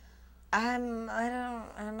 I'm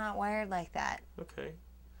not wired like that. Okay,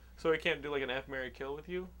 so we can't do like an F, Marry, Kill with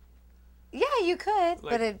you. Yeah, you could,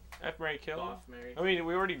 Like but it. F, Marry, Kill. Off, married. I mean,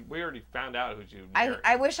 we already found out who you.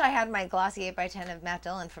 I wish I had my glossy 8x10 of Matt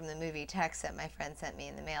Dillon from the movie Text that my friend sent me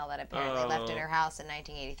in the mail that apparently left in her house in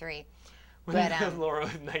 1983. But Laura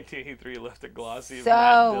in 1983 left a glossy of so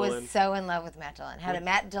Matt Dillon. was so in love with Matt Dillon. Had a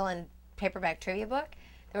Matt Dillon paperback trivia book.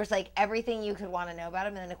 There was like everything you could want to know about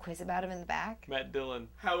him, and then a quiz about him in the back. Matt Dillon.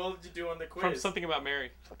 How well did you do on the quiz? From Something About Mary.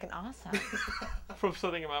 Fucking awesome. From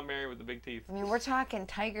Something About Mary with the big teeth. I mean, we're talking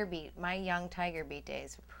Tiger Beat. My young Tiger Beat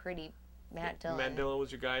days were pretty Matt Dillon. Matt Dillon was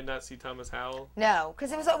your guy, not C. Thomas Howell. No,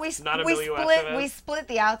 because it was Not Emilio split Estevez?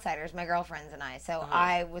 the Outsiders, my girlfriends and I. So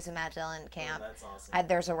I was a Matt Dillon camp. Oh, that's awesome.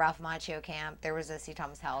 There's a Ralph Macchio camp. There was a C.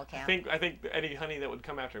 Thomas Howell camp. I think Eddie Honey that would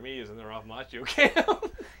come after me is in the Ralph Macchio camp.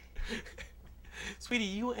 Sweetie,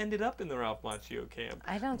 you ended up in the Ralph Macchio camp.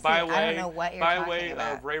 I don't know what you're talking By way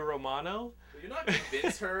about. of Ray Romano. Will you not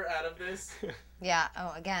convince her out of this? Yeah.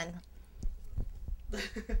 Oh, again.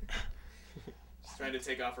 She's trying to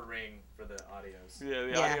take off her ring for the audios.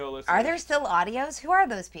 Yeah, the audio listeners. Are there still audios? Who are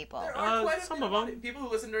those people? There are quite a some few of 'em. People who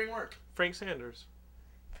listen during work. Frank Sanders.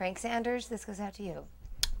 Frank Sanders, this goes out to you.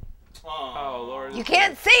 Oh, Lord. You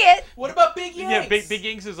can't see it. What about Big Yanks? Yeah, Big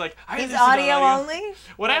Yanks is like, I He's listen on audio only.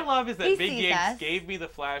 What I love is that He Big sees Yanks us. gave me the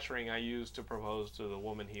flash ring I used to propose to the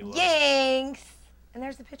woman he loved. Yanks. And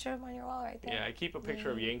there's a picture of him on your wall right there. Yeah, I keep a picture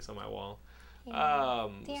of Yanks on my wall.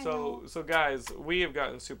 Daniel. So guys, we have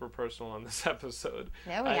gotten super personal on this episode.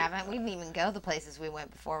 No, we haven't. We didn't even go the places we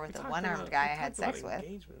went before with the one-armed guy I had sex with.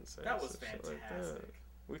 That was fantastic.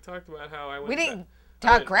 We talked about how I went. We didn't I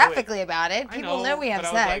talk went- graphically about it. I People know we have but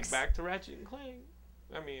I was sex. like, back to Ratchet and Clank.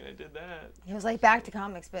 I mean, I did that. It was like back to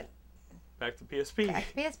comics, but Back to PSP. Back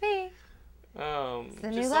to PSP. It's the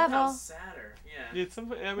new somehow level. sadder. Yeah. It's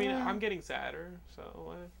I mean, I'm getting sadder,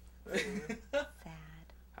 so. Sad.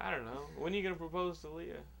 I don't know. When are you gonna propose to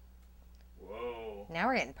Leah? Whoa. Now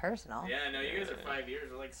we're getting personal. Yeah, no, you guys are 5 years.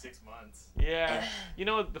 We're like 6 months. Yeah. You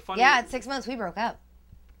know the funny. Yeah, it's 6 months. We broke up.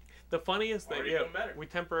 The funniest thing, Already doing better. we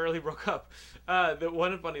temporarily broke up. The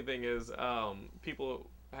one funny thing is, people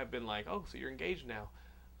have been like, "Oh, so you're engaged now?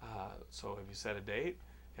 So have you set a date?"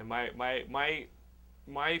 And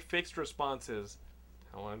my fixed response is,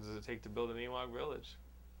 "How long does it take to build an Ewok village?"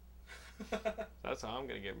 That's how I'm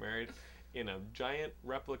gonna get married, in a giant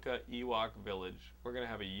replica Ewok village. We're gonna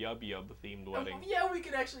have a Yub Yub themed wedding. Yeah, we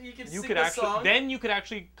could actually. You could You sing could a actually, song. then you could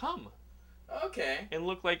actually come Okay. and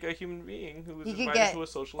look like a human being who was He could invited get to a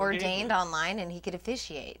social ordained engagement. online, and he could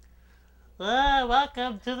officiate.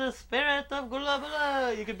 Welcome to the spirit of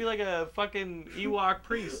Gulabala. You could be like a fucking Ewok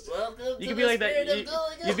priest. Welcome You could be like that.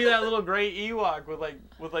 You'd be that little gray Ewok with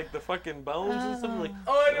like the fucking bones and stuff. Like,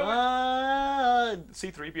 Oh, I know.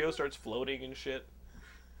 C-3PO starts floating and shit.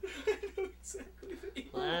 I know exactly what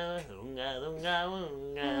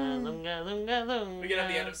you We get at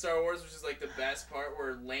the end of Star Wars, which is like the best part,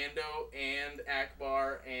 where Lando and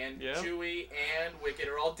Akbar and Yep. Chewie and Wicket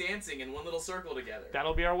are all dancing in one little circle together.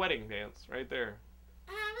 That'll be our wedding dance right there.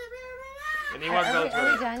 And Are Ewok we Village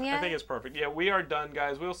wedding. done yet? I think it's perfect. Yeah, we are done,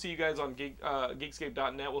 guys. We'll see you guys on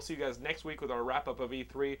Geekscape.net. We'll see you guys next week with our wrap-up of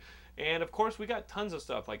E3. And, of course, we got tons of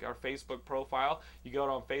stuff, like our Facebook profile. You go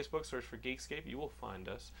on Facebook, search for Geekscape. You will find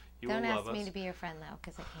us. You Don't will love ask us. me to be your friend, though,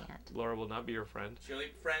 because I can't. Laura will not be your friend. She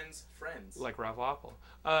only friends. Like Ralph Apple.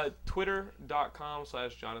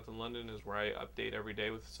 Twitter.com/Jonathan London is where I update every day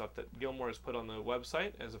with stuff that Gilmore has put on the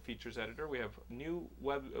website as a features editor. We have new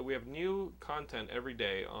content every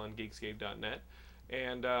day on Geekscape.net.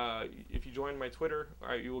 And if you join my Twitter,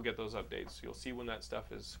 you will get those updates. You'll see when that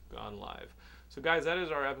stuff is gone live. So, guys, that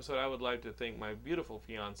is our episode. I would like to thank my beautiful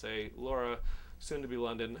fiance, Laura, soon to be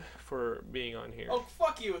London, for being on here. Oh,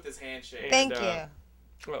 fuck you with this handshake. Thank And,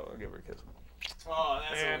 you. Well, I'll give her a kiss. Oh,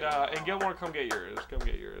 that's And Gilmore, come get yours. Come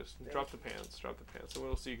get yours. Drop the pants. Drop the pants. And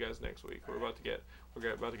we'll see you guys next week. We're about to get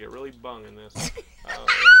really bung in this. That's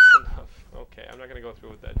enough. Okay, I'm not gonna go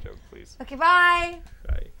through with that joke, please. Okay, bye.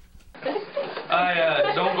 Bye.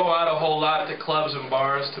 I don't go out a whole lot to clubs and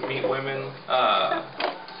bars to meet women.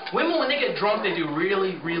 Women, when they get drunk, they do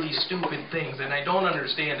really, really stupid things, and I don't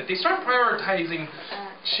understand it. They start prioritizing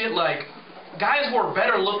shit like guys who are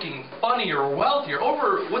better looking, funnier, or wealthier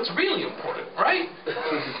over what's really important, right? The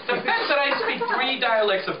fact that I speak 3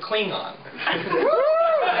 dialects of Klingon.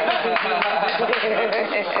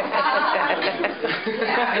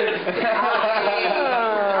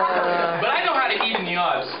 But I know how to even the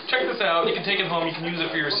odds. Check this out. You can take it home. You can use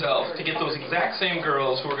it for yourself to get those exact same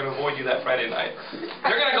girls who are going to avoid you that Friday night.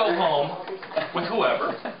 They're going to go home with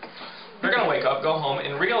whoever. They're going to wake up, go home,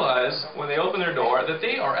 and realize when they open their door that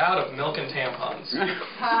they are out of milk and tampons.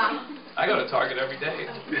 I go to Target every day.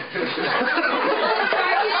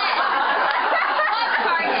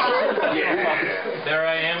 There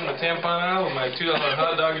I am, the tampon aisle with my $2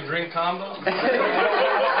 hot dog and drink combo. You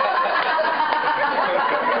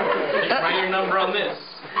can write your number on this.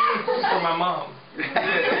 It's for my mom.